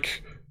 I'm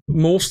like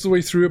most of the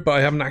way through it, but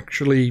I haven't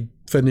actually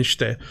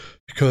finished it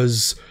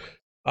because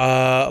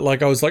I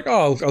was like,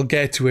 oh, I'll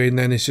get to it, and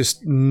then it's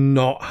just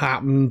not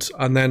happened.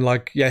 And then I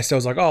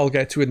was like, oh, I'll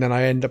get to it, and then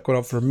I end up going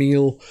out for a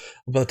meal.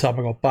 By the time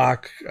I got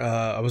back,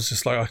 I was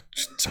just like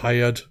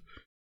tired.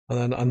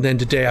 And then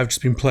today I've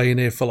just been playing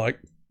it for like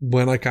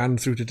when I can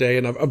through today,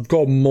 and I've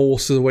got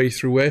most of the way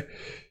through it.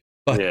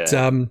 But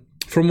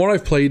from what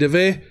I've played of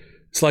it,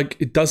 it's like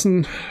it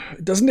doesn't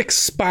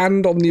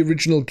expand on the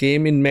original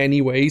game in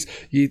many ways.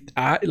 It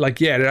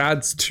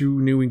adds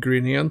 2 new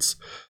ingredients,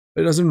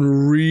 but it doesn't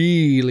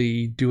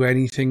really do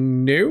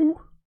anything new.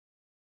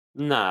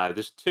 No,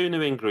 there's 2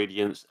 new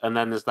ingredients, and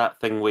then there's that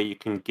thing where you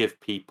can give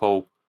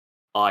people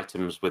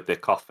items with their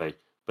coffee,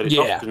 but it's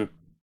often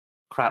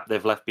crap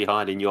they've left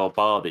behind in your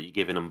bar that you're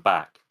giving them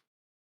back.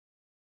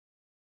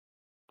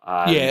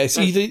 It's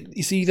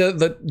either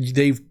that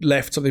they've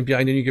left something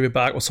behind and you give it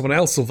back, or someone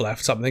else have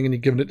left something and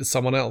you're giving it to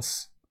someone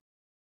else.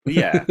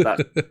 Yeah,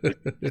 that's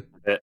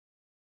it.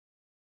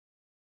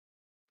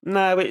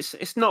 No,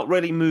 it's not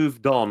really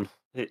moved on.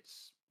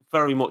 It's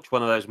very much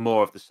one of those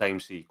more of the same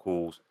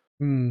sequels.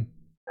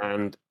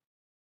 And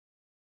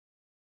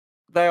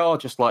they are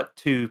just like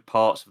 2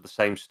 parts of the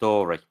same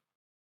story.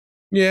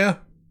 Yeah,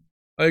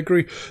 I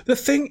agree. The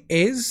thing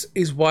is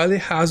while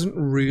it hasn't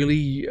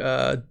really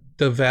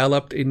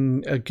developed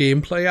in a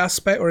gameplay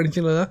aspect or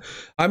anything like that,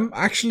 I'm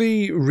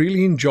actually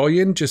really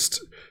enjoying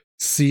just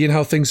seeing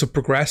how things have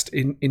progressed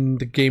in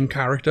the game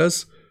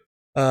characters.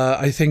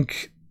 I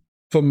think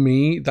for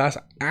me that's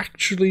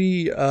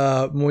actually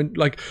more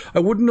like, I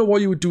wouldn't know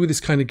what you would do with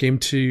this kind of game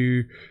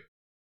to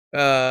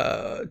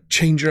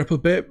change it up a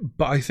bit,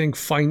 but I think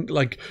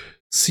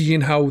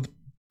seeing how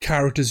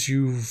characters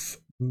you've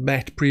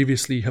met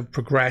previously have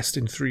progressed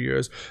in 3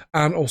 years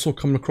and also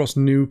coming across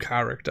new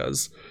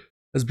characters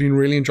has been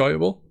really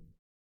enjoyable.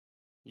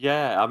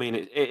 Yeah, I mean,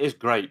 it is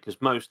great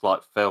because most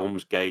like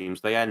films,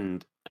 games, they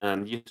end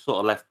and you're sort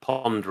of left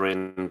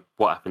pondering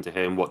what happened to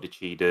him, what did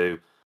she do,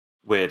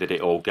 where did it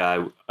all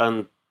go?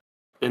 And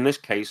in this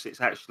case,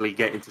 it's actually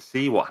getting to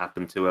see what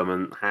happened to them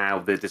and how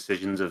their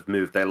decisions have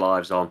moved their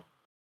lives on.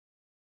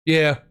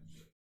 Yeah,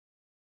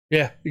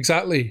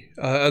 exactly.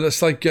 And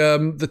it's like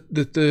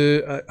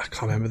the I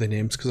can't remember the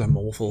names because I'm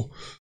awful.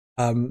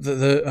 I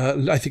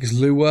think it's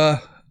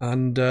Lua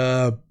and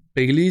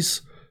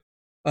Bailey's.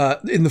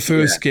 In the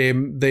first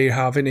game, they're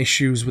having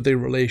issues with their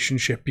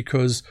relationship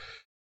because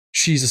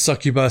she's a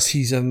succubus,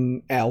 he's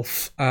an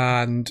elf,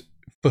 and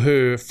for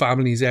her,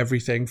 family's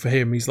everything. For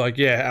him, he's like,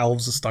 yeah,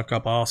 elves are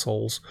stuck-up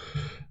assholes.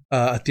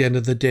 At the end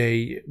of the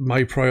day,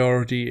 my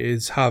priority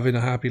is having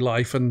a happy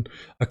life, and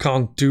I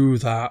can't do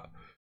that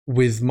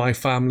with my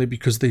family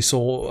because they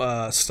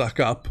so stuck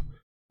up.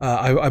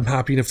 I'm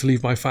happy enough to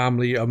leave my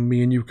family and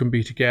me and you can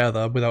be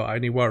together without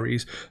any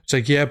worries. It's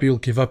like, yeah, but you'll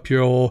give up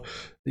your,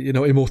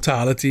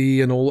 immortality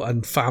and all,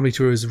 and family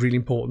to her is really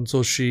important.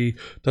 So she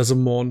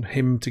doesn't want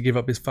him to give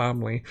up his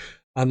family.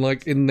 And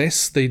like in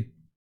this,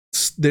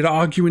 they're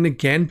arguing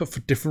again, but for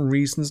different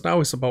reasons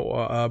now. It's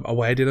about a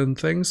wedding and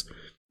things.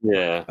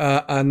 Yeah.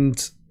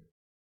 And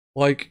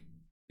like,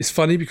 it's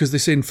funny because they're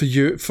saying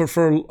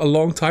for a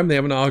long time they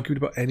haven't argued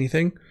about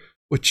anything,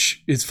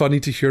 which is funny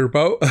to hear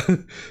about.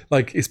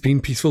 Like, it's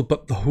been peaceful,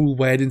 but the whole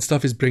wedding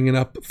stuff is bringing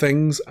up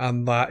things,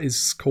 and that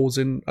is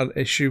causing an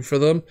issue for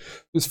them.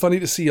 It's funny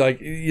to see, like,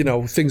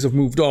 things have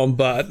moved on,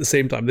 but at the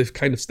same time, they've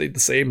kind of stayed the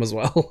same as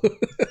well.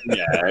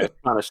 Yeah, it's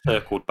kind of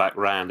circled back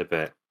round a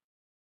bit.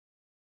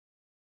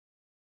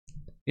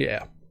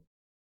 Yeah.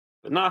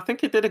 But no, I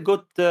think it did a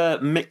good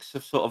mix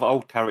of sort of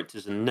old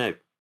characters and new.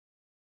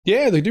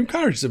 Yeah, the new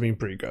characters have been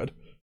pretty good.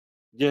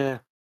 Yeah.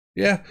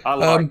 Yeah. I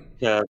like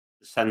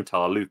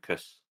Centaur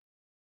Lucas.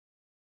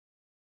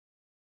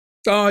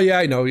 Oh yeah,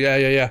 I know.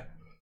 Yeah.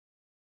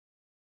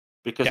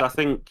 Because I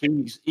think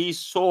he's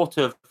sort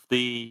of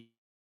the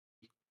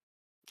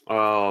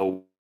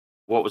what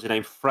what was her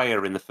name?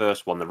 Freya in the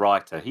first one, the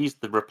writer. He's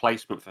the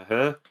replacement for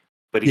her,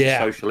 but he's a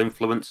social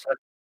influencer.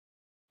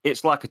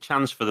 It's like a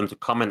chance for them to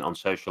comment on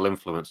social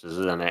influencers,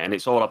 isn't it? And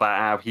it's all about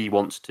how he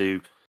wants to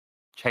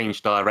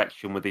change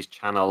direction with his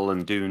channel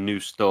and do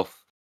new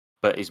stuff,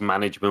 but his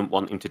management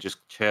want him to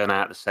just churn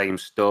out the same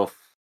stuff.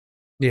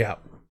 Yeah.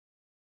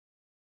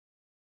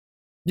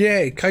 Yeah,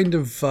 it kind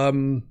of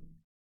I'm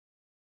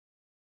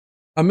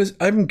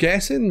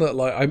guessing that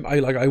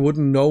I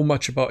wouldn't know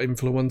much about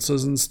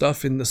influencers and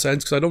stuff in the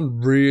sense because I don't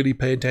really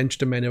pay attention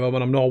to many of them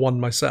and I'm not one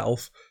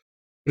myself.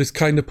 But it's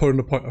kind of putting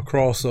a point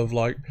across of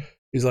like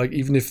is like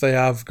even if they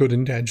have good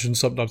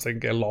intentions, sometimes they can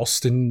get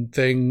lost in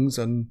things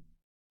and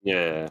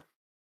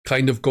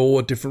kind of go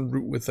a different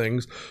route with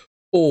things,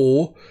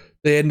 or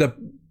they end up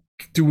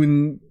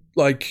doing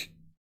like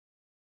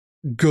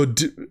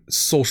good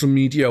social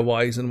media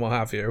wise and what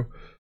have you,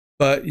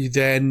 but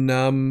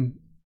then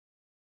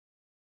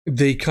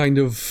they kind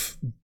of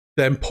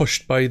then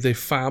pushed by the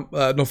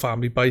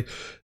by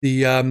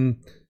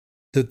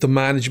the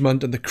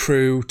management and the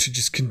crew to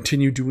just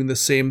continue doing the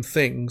same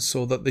things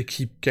so that they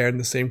keep getting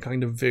the same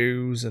kind of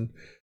views and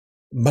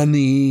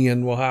money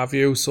and what have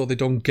you, so they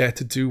don't get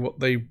to do what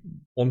they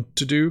want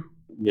to do.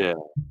 Yeah.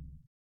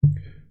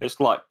 It's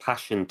like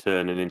passion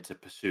turning into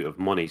pursuit of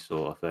money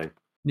sort of thing.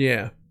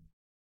 Yeah.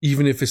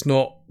 Even if it's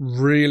not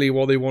really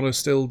what they want to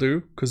still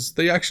do, because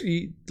they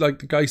actually, like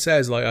the guy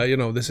says, like,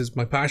 this is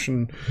my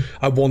passion.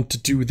 I want to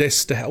do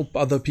this to help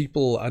other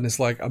people. And it's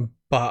like,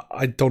 but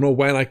I don't know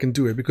when I can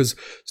do it because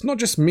it's not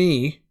just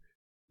me.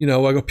 I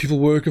got people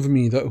working for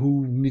me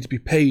who need to be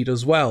paid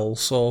as well.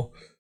 So,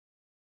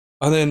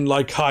 and then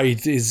like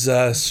Hyde is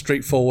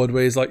straightforward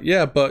where he's like,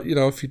 yeah, but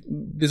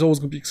there's always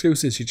going to be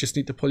excuses. You just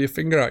need to pull your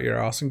finger out your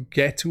ass and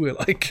get to it.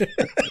 Like,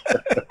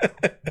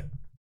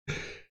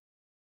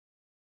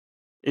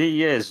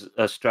 he is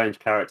a strange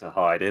character,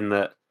 Hyde, in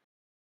that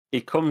he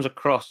comes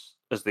across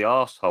as the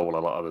arsehole a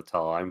lot of the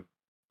time,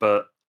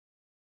 but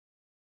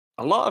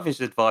a lot of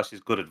his advice is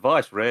good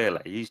advice,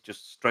 really. He's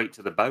just straight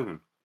to the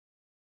bone.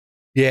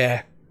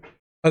 Yeah.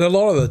 And a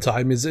lot of the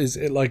time is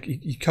it like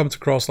he comes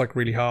across like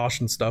really harsh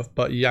and stuff,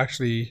 but he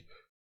actually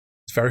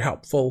is very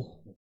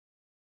helpful.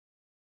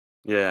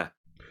 Yeah.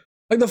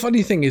 Like the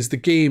funny thing is the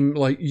game,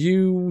 like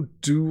you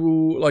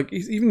do, like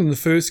even in the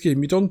first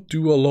game, you don't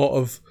do a lot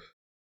of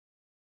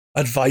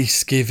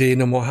advice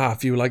giving and what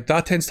have you. Like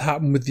that tends to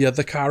happen with the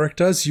other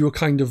characters. You're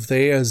kind of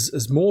there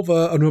as more of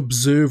an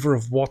observer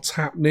of what's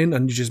happening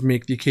and you just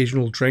make the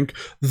occasional drink,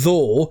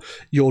 though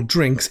your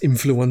drinks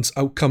influence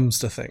outcomes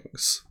to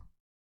things.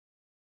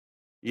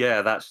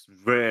 Yeah, that's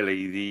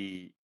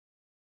really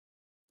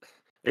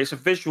it's a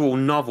visual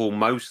novel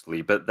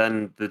mostly, but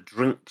then the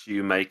drinks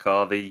you make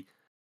are the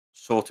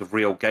sort of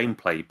real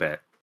gameplay bit.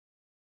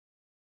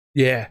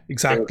 Yeah,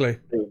 exactly.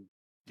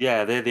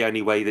 They're the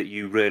only way that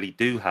you really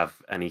do have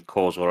any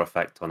cause or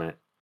effect on it.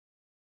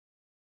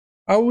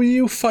 How are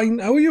you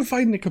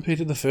finding it compared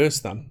to the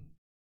first then?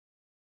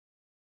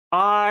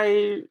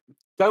 I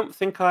don't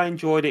think I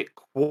enjoyed it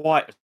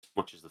quite as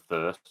much as the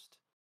first,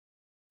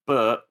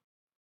 but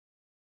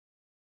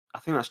I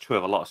think that's true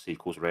of a lot of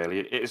sequels, really.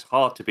 It's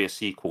hard to be a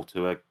sequel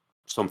to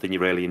something you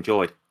really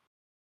enjoyed.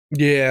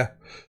 Yeah.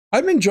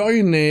 I'm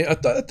enjoying it.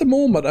 At the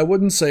moment, I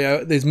wouldn't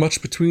say there's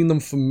much between them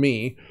for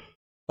me.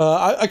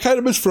 I kind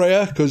of miss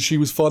Freya because she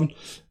was fun.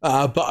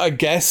 But I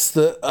guess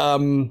that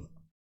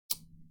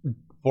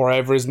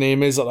whatever his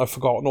name is that I've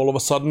forgotten all of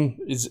a sudden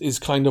is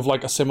kind of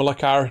like a similar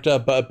character,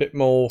 but a bit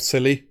more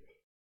silly.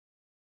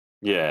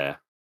 Yeah.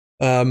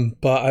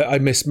 But I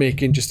miss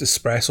making just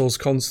espressos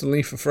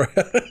constantly for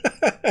Freya.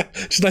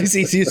 Just nice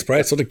easy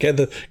espresso to get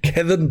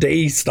the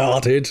day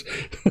started.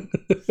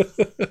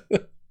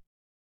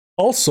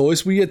 Also,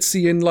 it's weird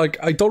seeing, like,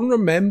 I don't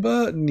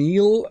remember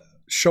Neil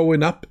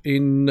showing up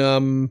in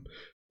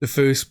the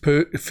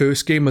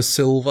first game as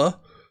Silver,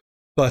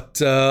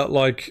 but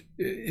like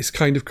it's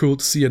kind of cool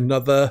to see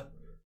another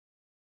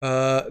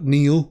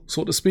Neil,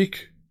 so to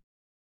speak.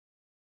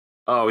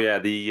 Oh yeah,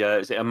 the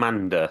is it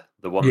Amanda,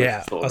 the one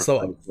that sort of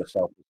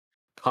herself,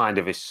 kind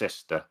of his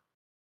sister.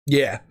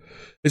 Yeah,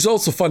 it's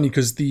also funny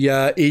because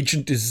the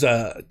agent is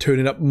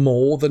turning up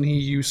more than he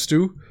used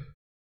to.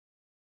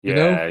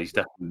 Yeah, he's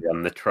definitely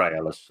on the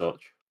trail as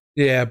such.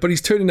 Yeah, but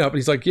he's turning up and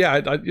he's like,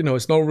 yeah,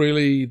 it's not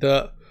really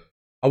that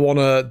I want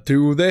to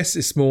do this.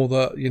 It's more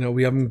that,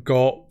 we haven't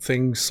got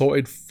things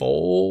sorted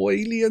for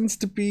aliens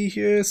to be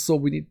here, so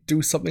we need to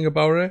do something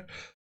about it.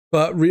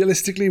 But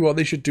realistically, what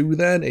they should do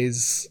then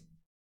is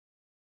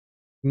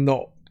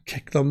not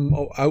kick them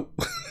out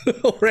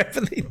or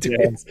whatever they do.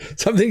 Yeah.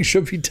 Something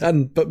should be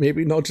done, but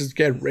maybe not just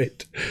get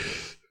rid.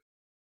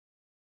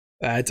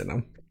 I don't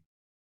know.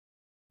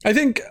 I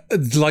think,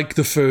 like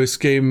the first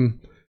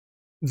game,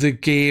 the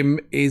game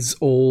is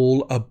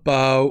all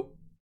about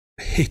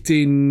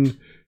hitting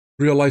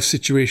real life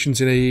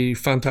situations in a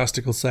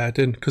fantastical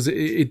setting, because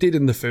it did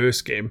in the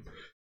first game.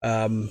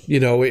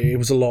 It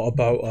was a lot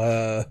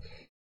about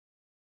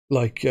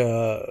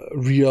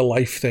real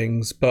life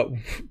things, but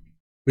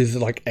with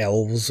like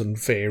elves and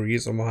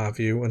fairies and what have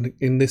you. And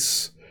in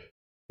this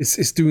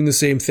it's doing the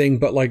same thing,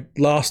 but like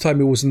last time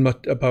it wasn't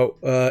much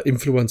about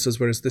influencers,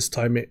 whereas this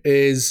time it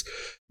is.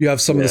 You have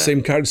some of the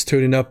same characters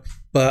turning up,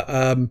 but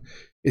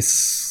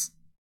it's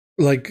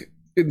like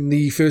in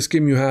the first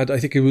game you had, I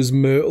think it was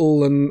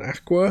Myrtle and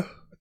Aqua,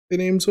 their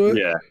names were.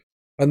 Yeah.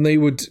 And they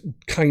would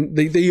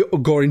they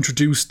got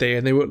introduced there,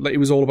 and they were like, it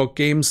was all about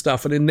game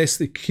stuff. And in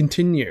this, it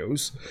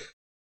continues,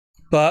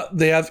 but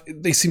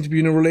they seem to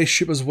be in a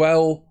relationship as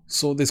well.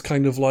 So there's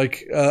kind of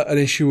like an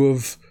issue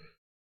of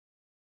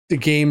the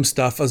game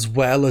stuff as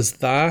well as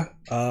that.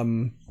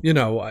 You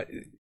know,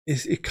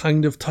 it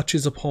kind of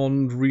touches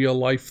upon real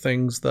life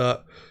things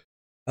that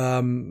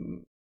a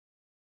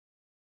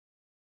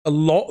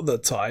lot of the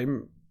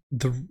time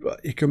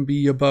it can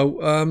be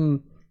about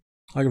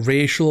like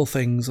racial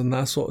things and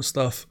that sort of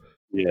stuff.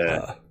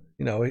 Yeah.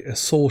 You know,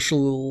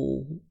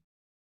 social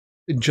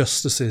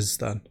injustices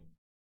then.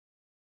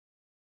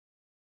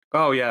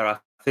 Oh, yeah.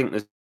 I think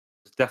there's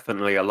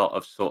definitely a lot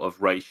of sort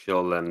of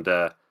racial and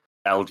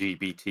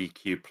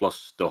LGBTQ plus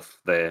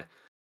stuff there.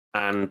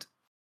 And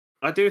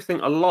I do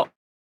think a lot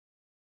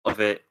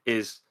of it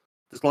is,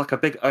 there's like a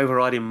big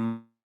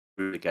overriding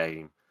through the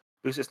game.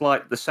 Because it's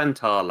like the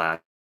Centaur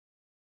lad,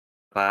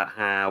 about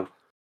how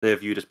they're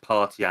viewed as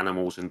party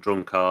animals and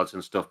drunkards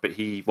and stuff, but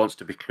he wants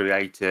to be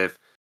creative.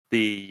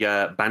 The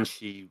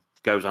Banshee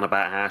goes on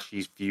about how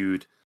she's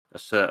viewed a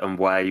certain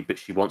way, but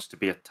she wants to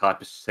be a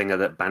type of singer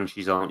that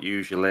Banshees aren't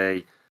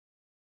usually.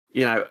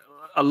 You know,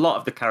 a lot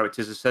of the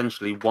characters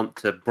essentially want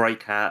to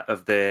break out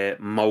of their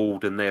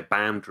mold and their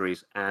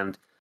boundaries and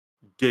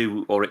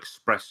do or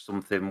express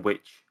something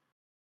which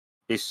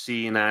is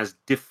seen as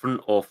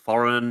different or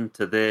foreign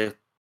to their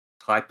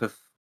type of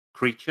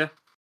creature.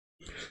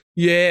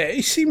 Yeah,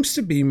 it seems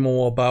to be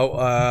more about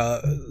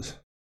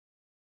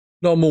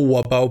not more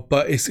about,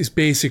 but it's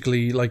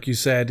basically, like you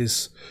said,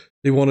 is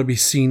they want to be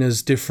seen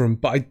as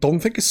different. But I don't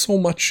think it's so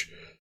much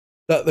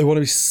that they want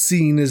to be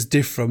seen as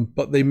different,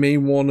 but they may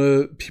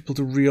want people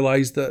to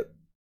realize that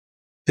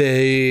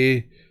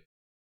their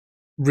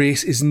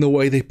race isn't the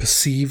way they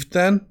perceived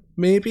them,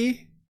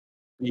 maybe.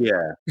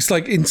 Yeah. It's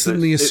like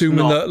instantly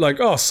assuming that, like,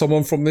 oh,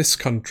 someone from this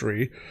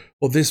country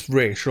or this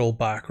racial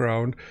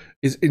background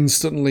is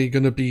instantly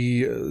going to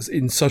be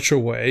in such a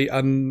way.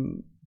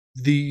 And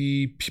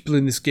the people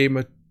in this game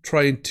are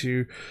trying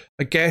to,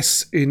 I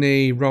guess, in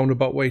a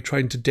roundabout way,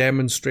 trying to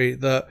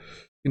demonstrate that,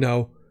 you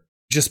know,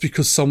 just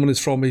because someone is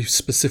from a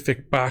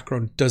specific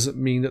background doesn't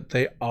mean that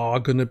they are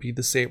going to be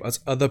the same as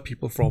other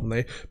people from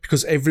there,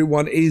 because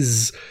everyone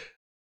is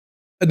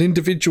an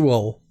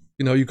individual.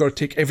 You know, you've got to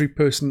take every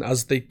person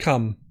as they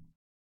come,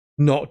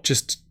 not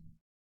just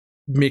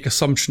make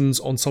assumptions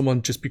on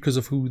someone just because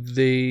of who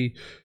they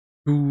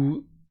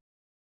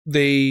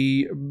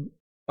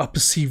are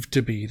perceived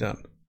to be then.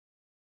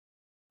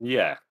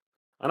 Yeah.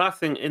 And I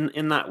think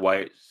in that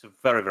way, it's a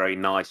very, very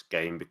nice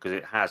game because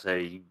it has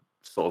a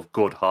sort of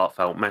good,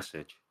 heartfelt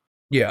message.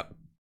 Yeah.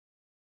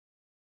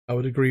 I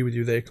would agree with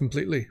you there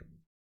completely.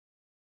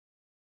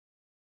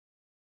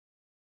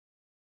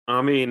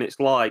 I mean, it's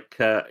like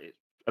it's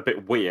a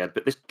bit weird,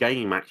 but this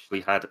game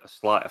actually had a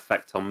slight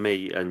effect on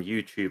me and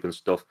YouTube and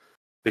stuff,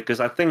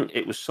 because I think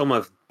it was some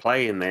of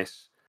playing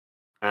this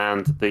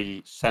and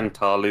the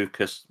Centaur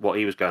Lucas, what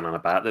he was going on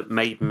about, that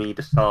made me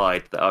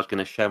decide that I was going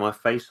to show my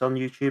face on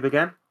YouTube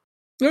again.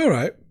 All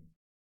right.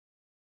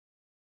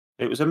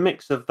 It was a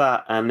mix of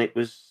that, and it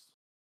was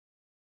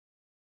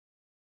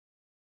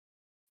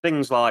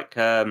things like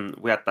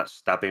we had that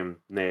stabbing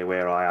near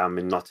where I am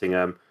in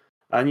Nottingham,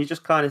 and you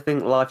just kind of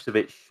think life's a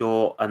bit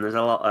short, and there's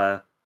a lot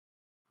of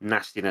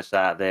nastiness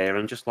out there,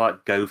 and just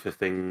like go for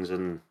things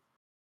and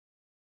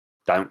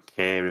don't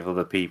care if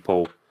other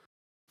people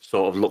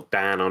sort of look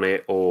down on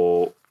it,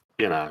 or,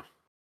 you know.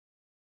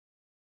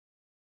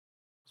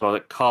 So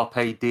like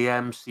Carpe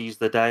Diem, seize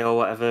the day, or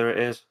whatever it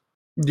is.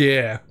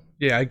 Yeah,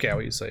 I get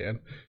what you're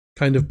saying.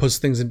 Kind of puts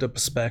things into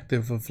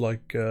perspective of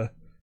like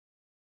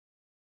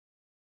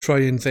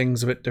trying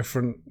things a bit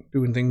different,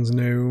 doing things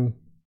new.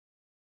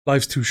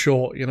 Life's too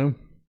short, you know?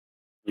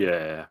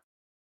 Yeah.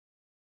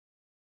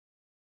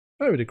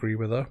 I would agree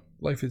with her.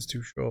 Life is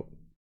too short.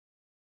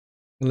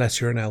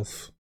 Unless you're an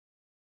elf.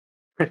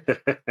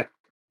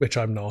 Which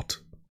I'm not.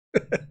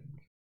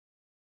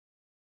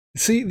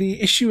 See,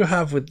 the issue I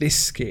have with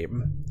this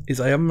game is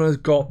I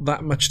haven't got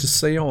that much to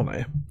say on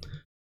it,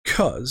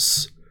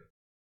 because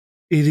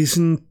it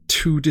isn't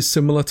too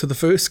dissimilar to the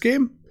first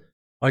game.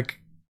 Like,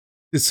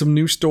 there's some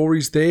new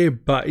stories there,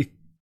 but it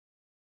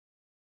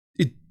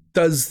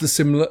does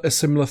a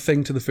similar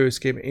thing to the first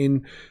game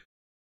in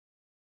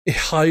it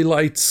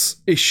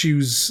highlights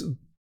issues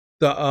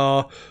that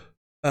are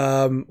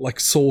like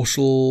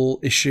social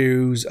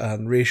issues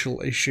and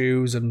racial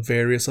issues and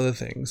various other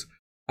things,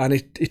 and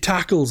it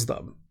tackles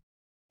them.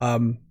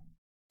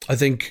 I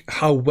think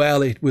how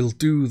well it will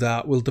do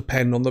that will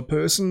depend on the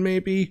person,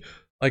 maybe.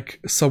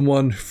 Like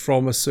someone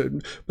from a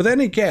certain... But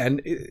then again,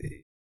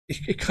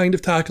 it kind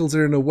of tackles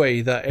it in a way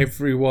that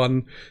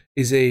everyone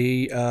is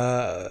a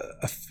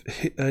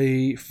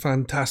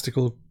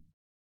fantastical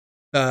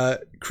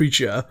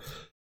creature.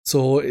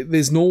 So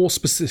there's no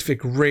specific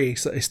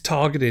race that is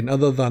targeting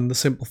other than the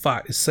simple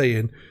fact is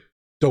saying,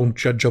 don't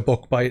judge a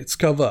book by its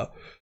cover.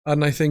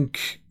 And I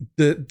think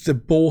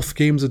the both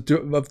games have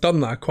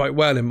done that quite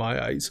well in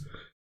my eyes.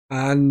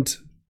 And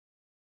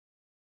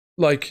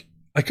like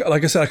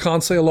I said, I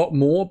can't say a lot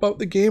more about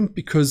the game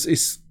because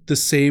it's the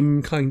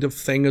same kind of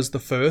thing as the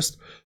first,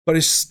 but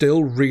it's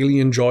still really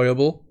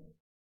enjoyable.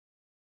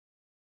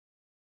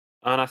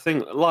 And I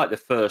think, like the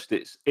first,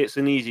 it's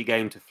an easy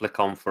game to flick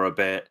on for a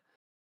bit,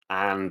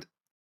 and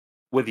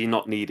with you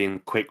not needing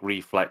quick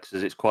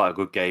reflexes, it's quite a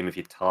good game if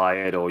you're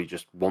tired or you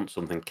just want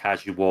something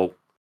casual.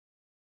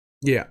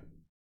 Yeah.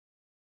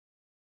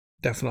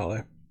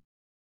 Definitely.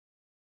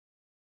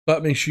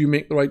 But make sure you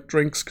make the right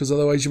drinks, because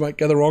otherwise you might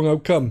get the wrong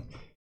outcome.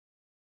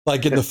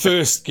 Like in the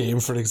first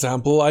game, for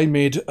example, I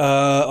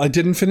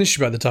didn't finish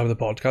it by the time of the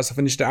podcast. I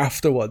finished it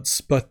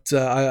afterwards. But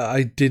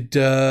I did,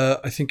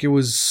 I think it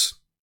was...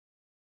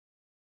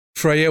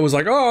 Freya was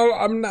like, "Oh,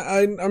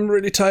 I'm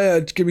really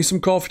tired. Give me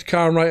some coffee to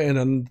calm right in."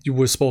 And you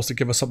were supposed to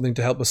give us something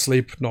to help us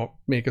sleep, not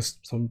make us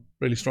some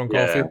really strong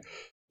coffee,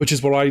 which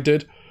is what I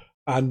did.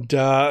 And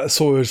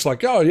so it was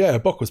like, "Oh yeah, a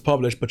book was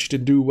published, but she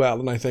didn't do well."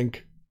 And I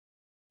think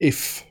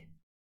if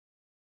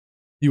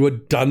you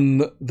had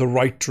done the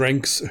right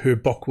drinks, her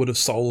book would have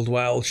sold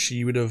well.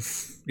 She would have,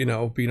 been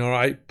all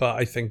right. But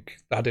I think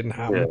that didn't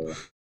happen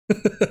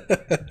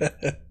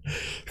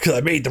because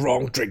I made the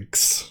wrong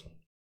drinks.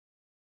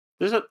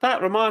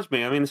 That reminds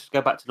me, I mean, this is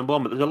go back to number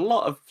one, but there's a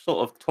lot of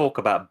sort of talk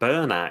about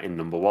burnout in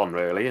number one,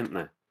 really, isn't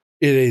there?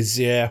 It is,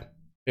 yeah.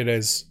 It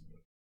is.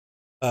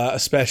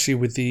 Especially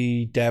with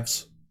the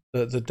devs,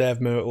 the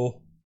dev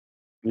Myrtle.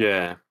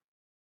 Yeah.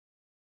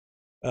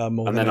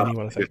 More and than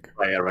anyone, I think.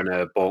 Freya and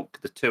her book,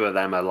 the two of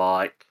them are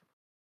like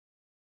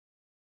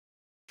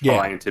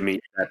trying to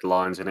meet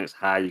deadlines, and it's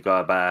how you go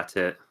about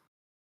it.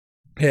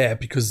 Yeah,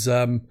 because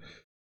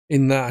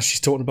in that, she's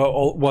talking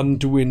about one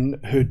doing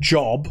her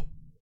job,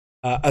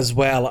 as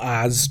well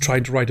as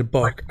trying to write a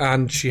book,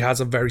 and she has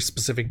a very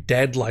specific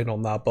deadline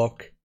on that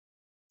book.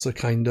 So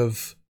kind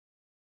of,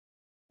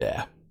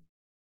 yeah.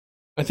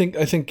 I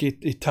think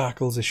it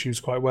tackles issues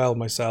quite well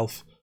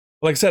myself.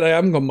 Like I said, I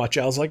haven't got much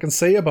else I can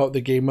say about the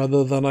game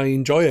other than I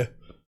enjoy it.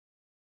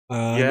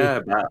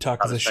 It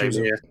tackles issues.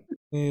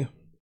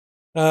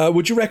 Yeah.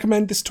 Would you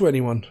recommend this to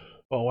anyone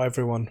or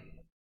everyone?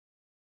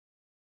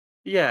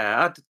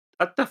 Yeah,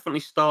 I'd definitely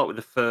start with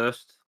the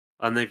first,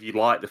 and if you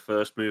like the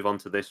first, move on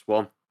to this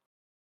one.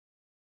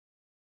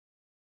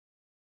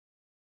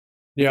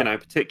 Yeah.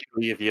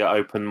 Particularly if you're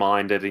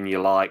open-minded and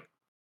you like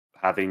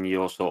having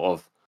your sort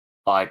of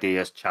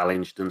ideas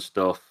challenged and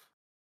stuff.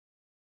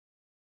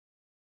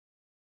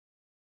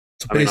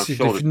 So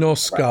basically, if you're no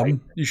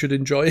scum, you should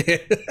enjoy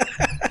it.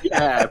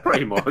 Yeah,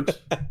 pretty much.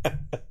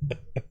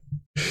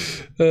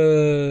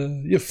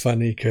 You're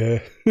funny,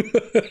 Kerr.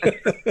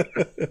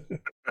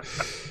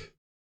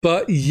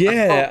 But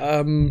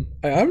yeah,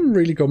 I haven't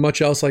really got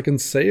much else I can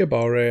say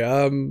about it.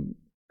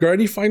 Got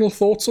any final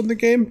thoughts on the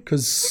game?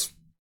 Because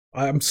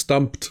I am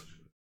stumped.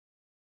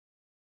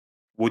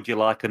 Would you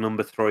like a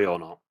number 3 or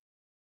not?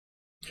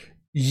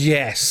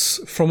 Yes.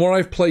 From what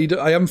I've played,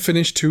 I haven't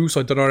finished 2,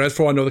 so I don't know. As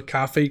far I know, the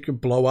cafe could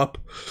blow up.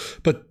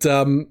 But,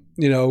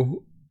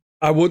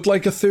 I would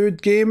like a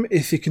third game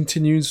if it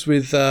continues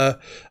with,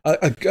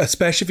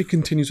 especially if it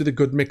continues with a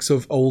good mix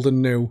of old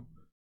and new.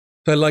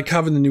 So I like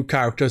having the new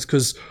characters,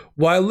 because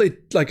while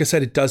it, like I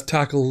said, it does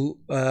tackle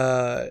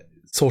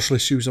social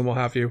issues and what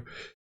have you,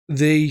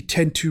 they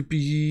tend to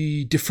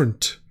be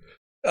different.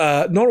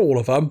 Not all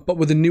of them, but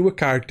with the newer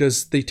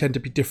characters, they tend to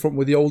be different.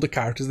 With the older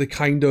characters, they're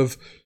kind of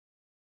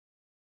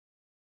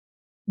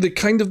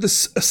the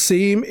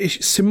same,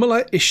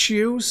 similar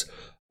issues,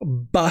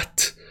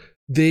 but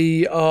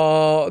they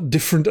are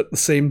different at the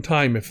same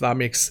time, if that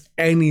makes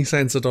any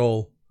sense at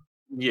all.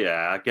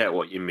 Yeah, I get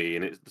what you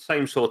mean. It's the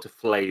same sort of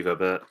flavour,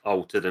 but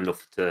altered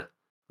enough to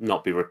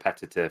not be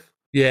repetitive.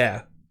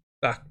 Yeah,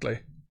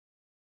 exactly.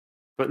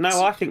 But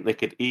no, I think they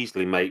could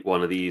easily make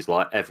one of these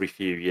like every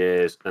few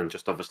years and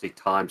just obviously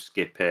time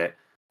skip it,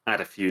 add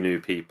a few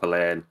new people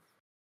in.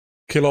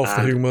 Kill off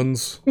the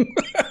humans.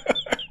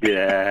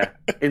 Yeah,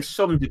 in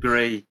some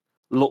degree,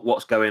 look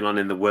what's going on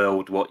in the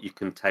world, what you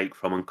can take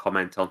from and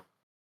comment on.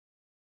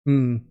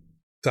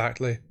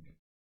 Exactly.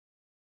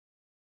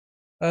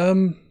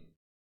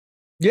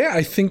 Yeah,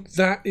 I think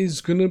that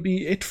is going to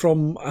be it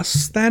from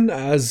us then,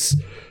 as,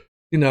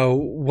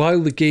 while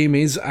the game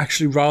is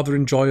actually rather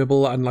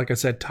enjoyable and, like I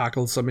said,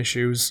 tackles some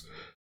issues,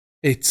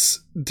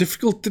 it's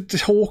difficult to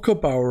talk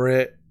about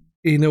it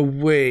in a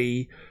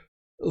way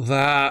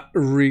that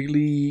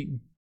really,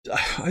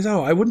 I don't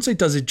know, I wouldn't say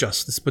does it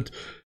justice, but,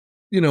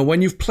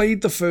 when you've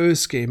played the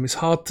first game, it's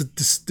hard to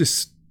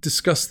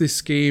discuss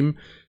this game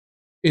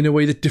in a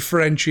way that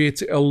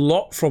differentiates it a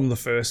lot from the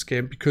first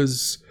game,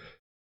 because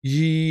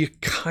you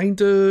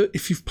kind of,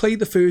 if you've played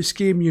the first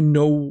game, you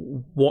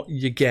know what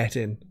you're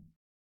getting.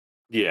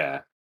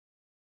 Yeah.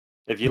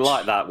 If you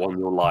like that one,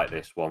 you'll like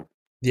this one.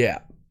 Yeah,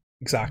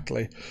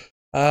 exactly.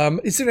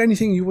 Is there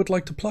anything you would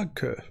like to plug,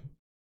 Kerr?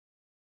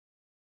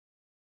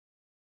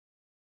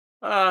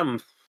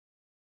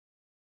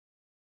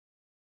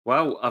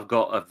 Well, I've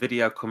got a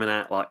video coming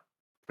out like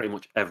pretty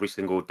much every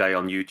single day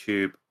on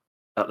YouTube.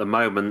 At the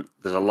moment,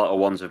 there's a lot of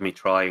ones of me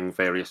trying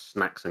various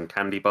snacks and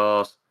candy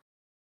bars.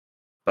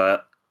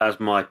 But as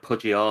my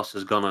pudgy arse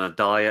has gone on a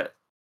diet,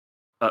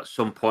 at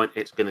some point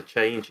it's going to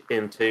change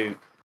into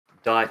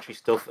dietary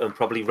stuff and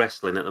probably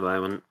wrestling at the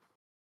moment.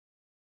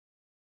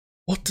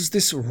 What does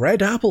this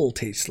red apple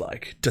taste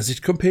like? Does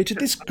it compare to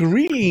this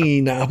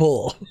green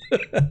apple?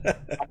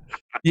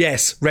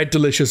 Yes, Red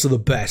Delicious are the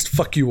best.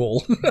 Fuck you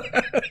all.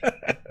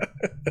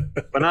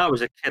 When I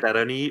was a kid, I'd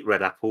only eat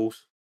red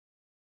apples.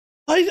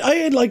 I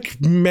had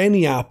like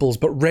many apples,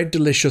 but Red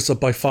Delicious are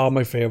by far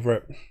my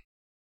favourite.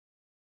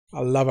 I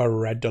love a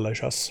Red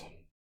Delicious.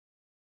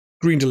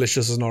 Green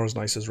Delicious is not as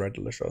nice as Red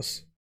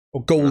Delicious.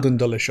 Or Golden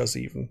Delicious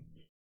even.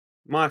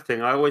 My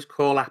thing, I always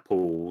call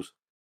apples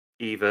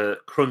either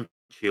crunchy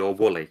or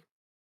woolly.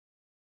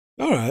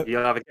 Alright. You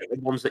either get the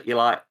ones that you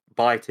like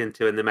bite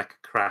into and they make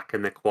a crack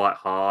and they're quite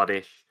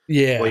hardish.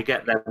 Yeah. Or you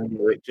get them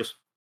where it just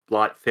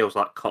like feels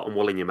like cotton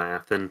wool in your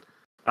mouth. And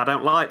I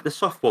don't like the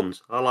soft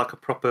ones. I like a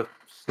proper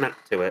snap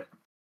to it.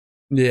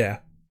 Yeah.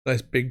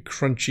 Nice big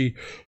crunchy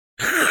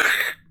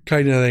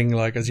kind of thing,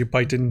 like as you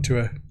bite into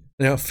it.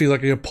 You know, feel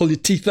like you're gonna pull your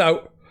teeth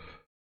out.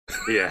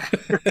 Yeah.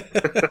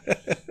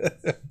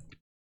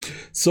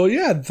 So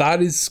yeah,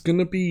 that is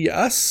gonna be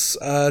us.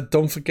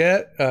 Don't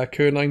forget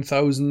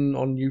Kerr9000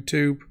 on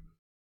YouTube.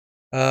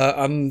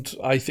 And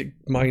I think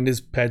mine is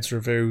Pedz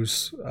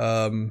Reviews.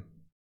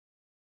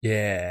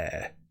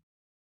 Yeah.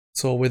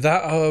 So with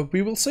that,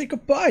 we will say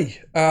goodbye.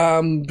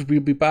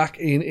 We'll be back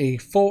in a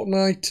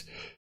fortnight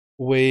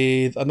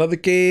with another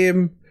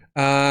game.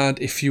 And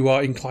if you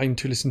are inclined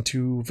to listen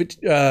to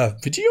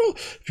video,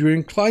 if you're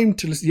inclined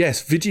to listen,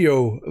 yes,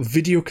 video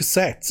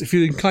cassettes. If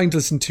you're inclined to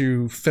listen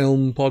to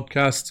film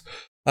podcasts,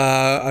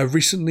 I've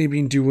recently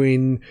been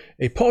doing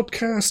a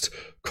podcast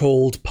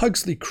called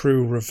Pugsley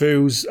Crew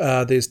Reviews.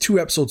 There's 2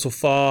 episodes so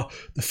far.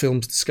 The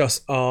films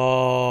discussed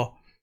are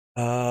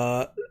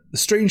The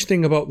Strange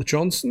Thing About the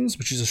Johnsons,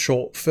 which is a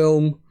short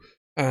film,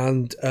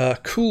 and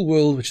Cool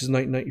World, which is a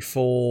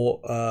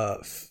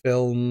 1994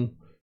 film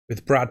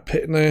with Brad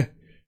Pitt in it.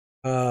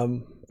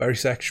 Very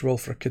sexual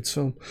for a kid's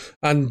film.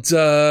 And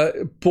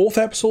both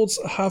episodes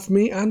have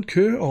me and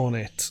Kerr on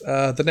it.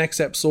 The next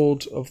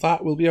episode of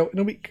that will be out in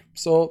a week.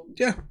 So,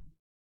 yeah.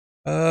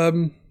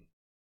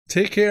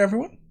 Take care,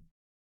 everyone.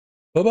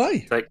 Bye-bye.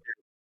 Take care.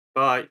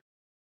 Bye.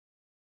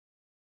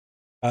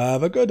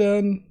 Have a good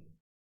one.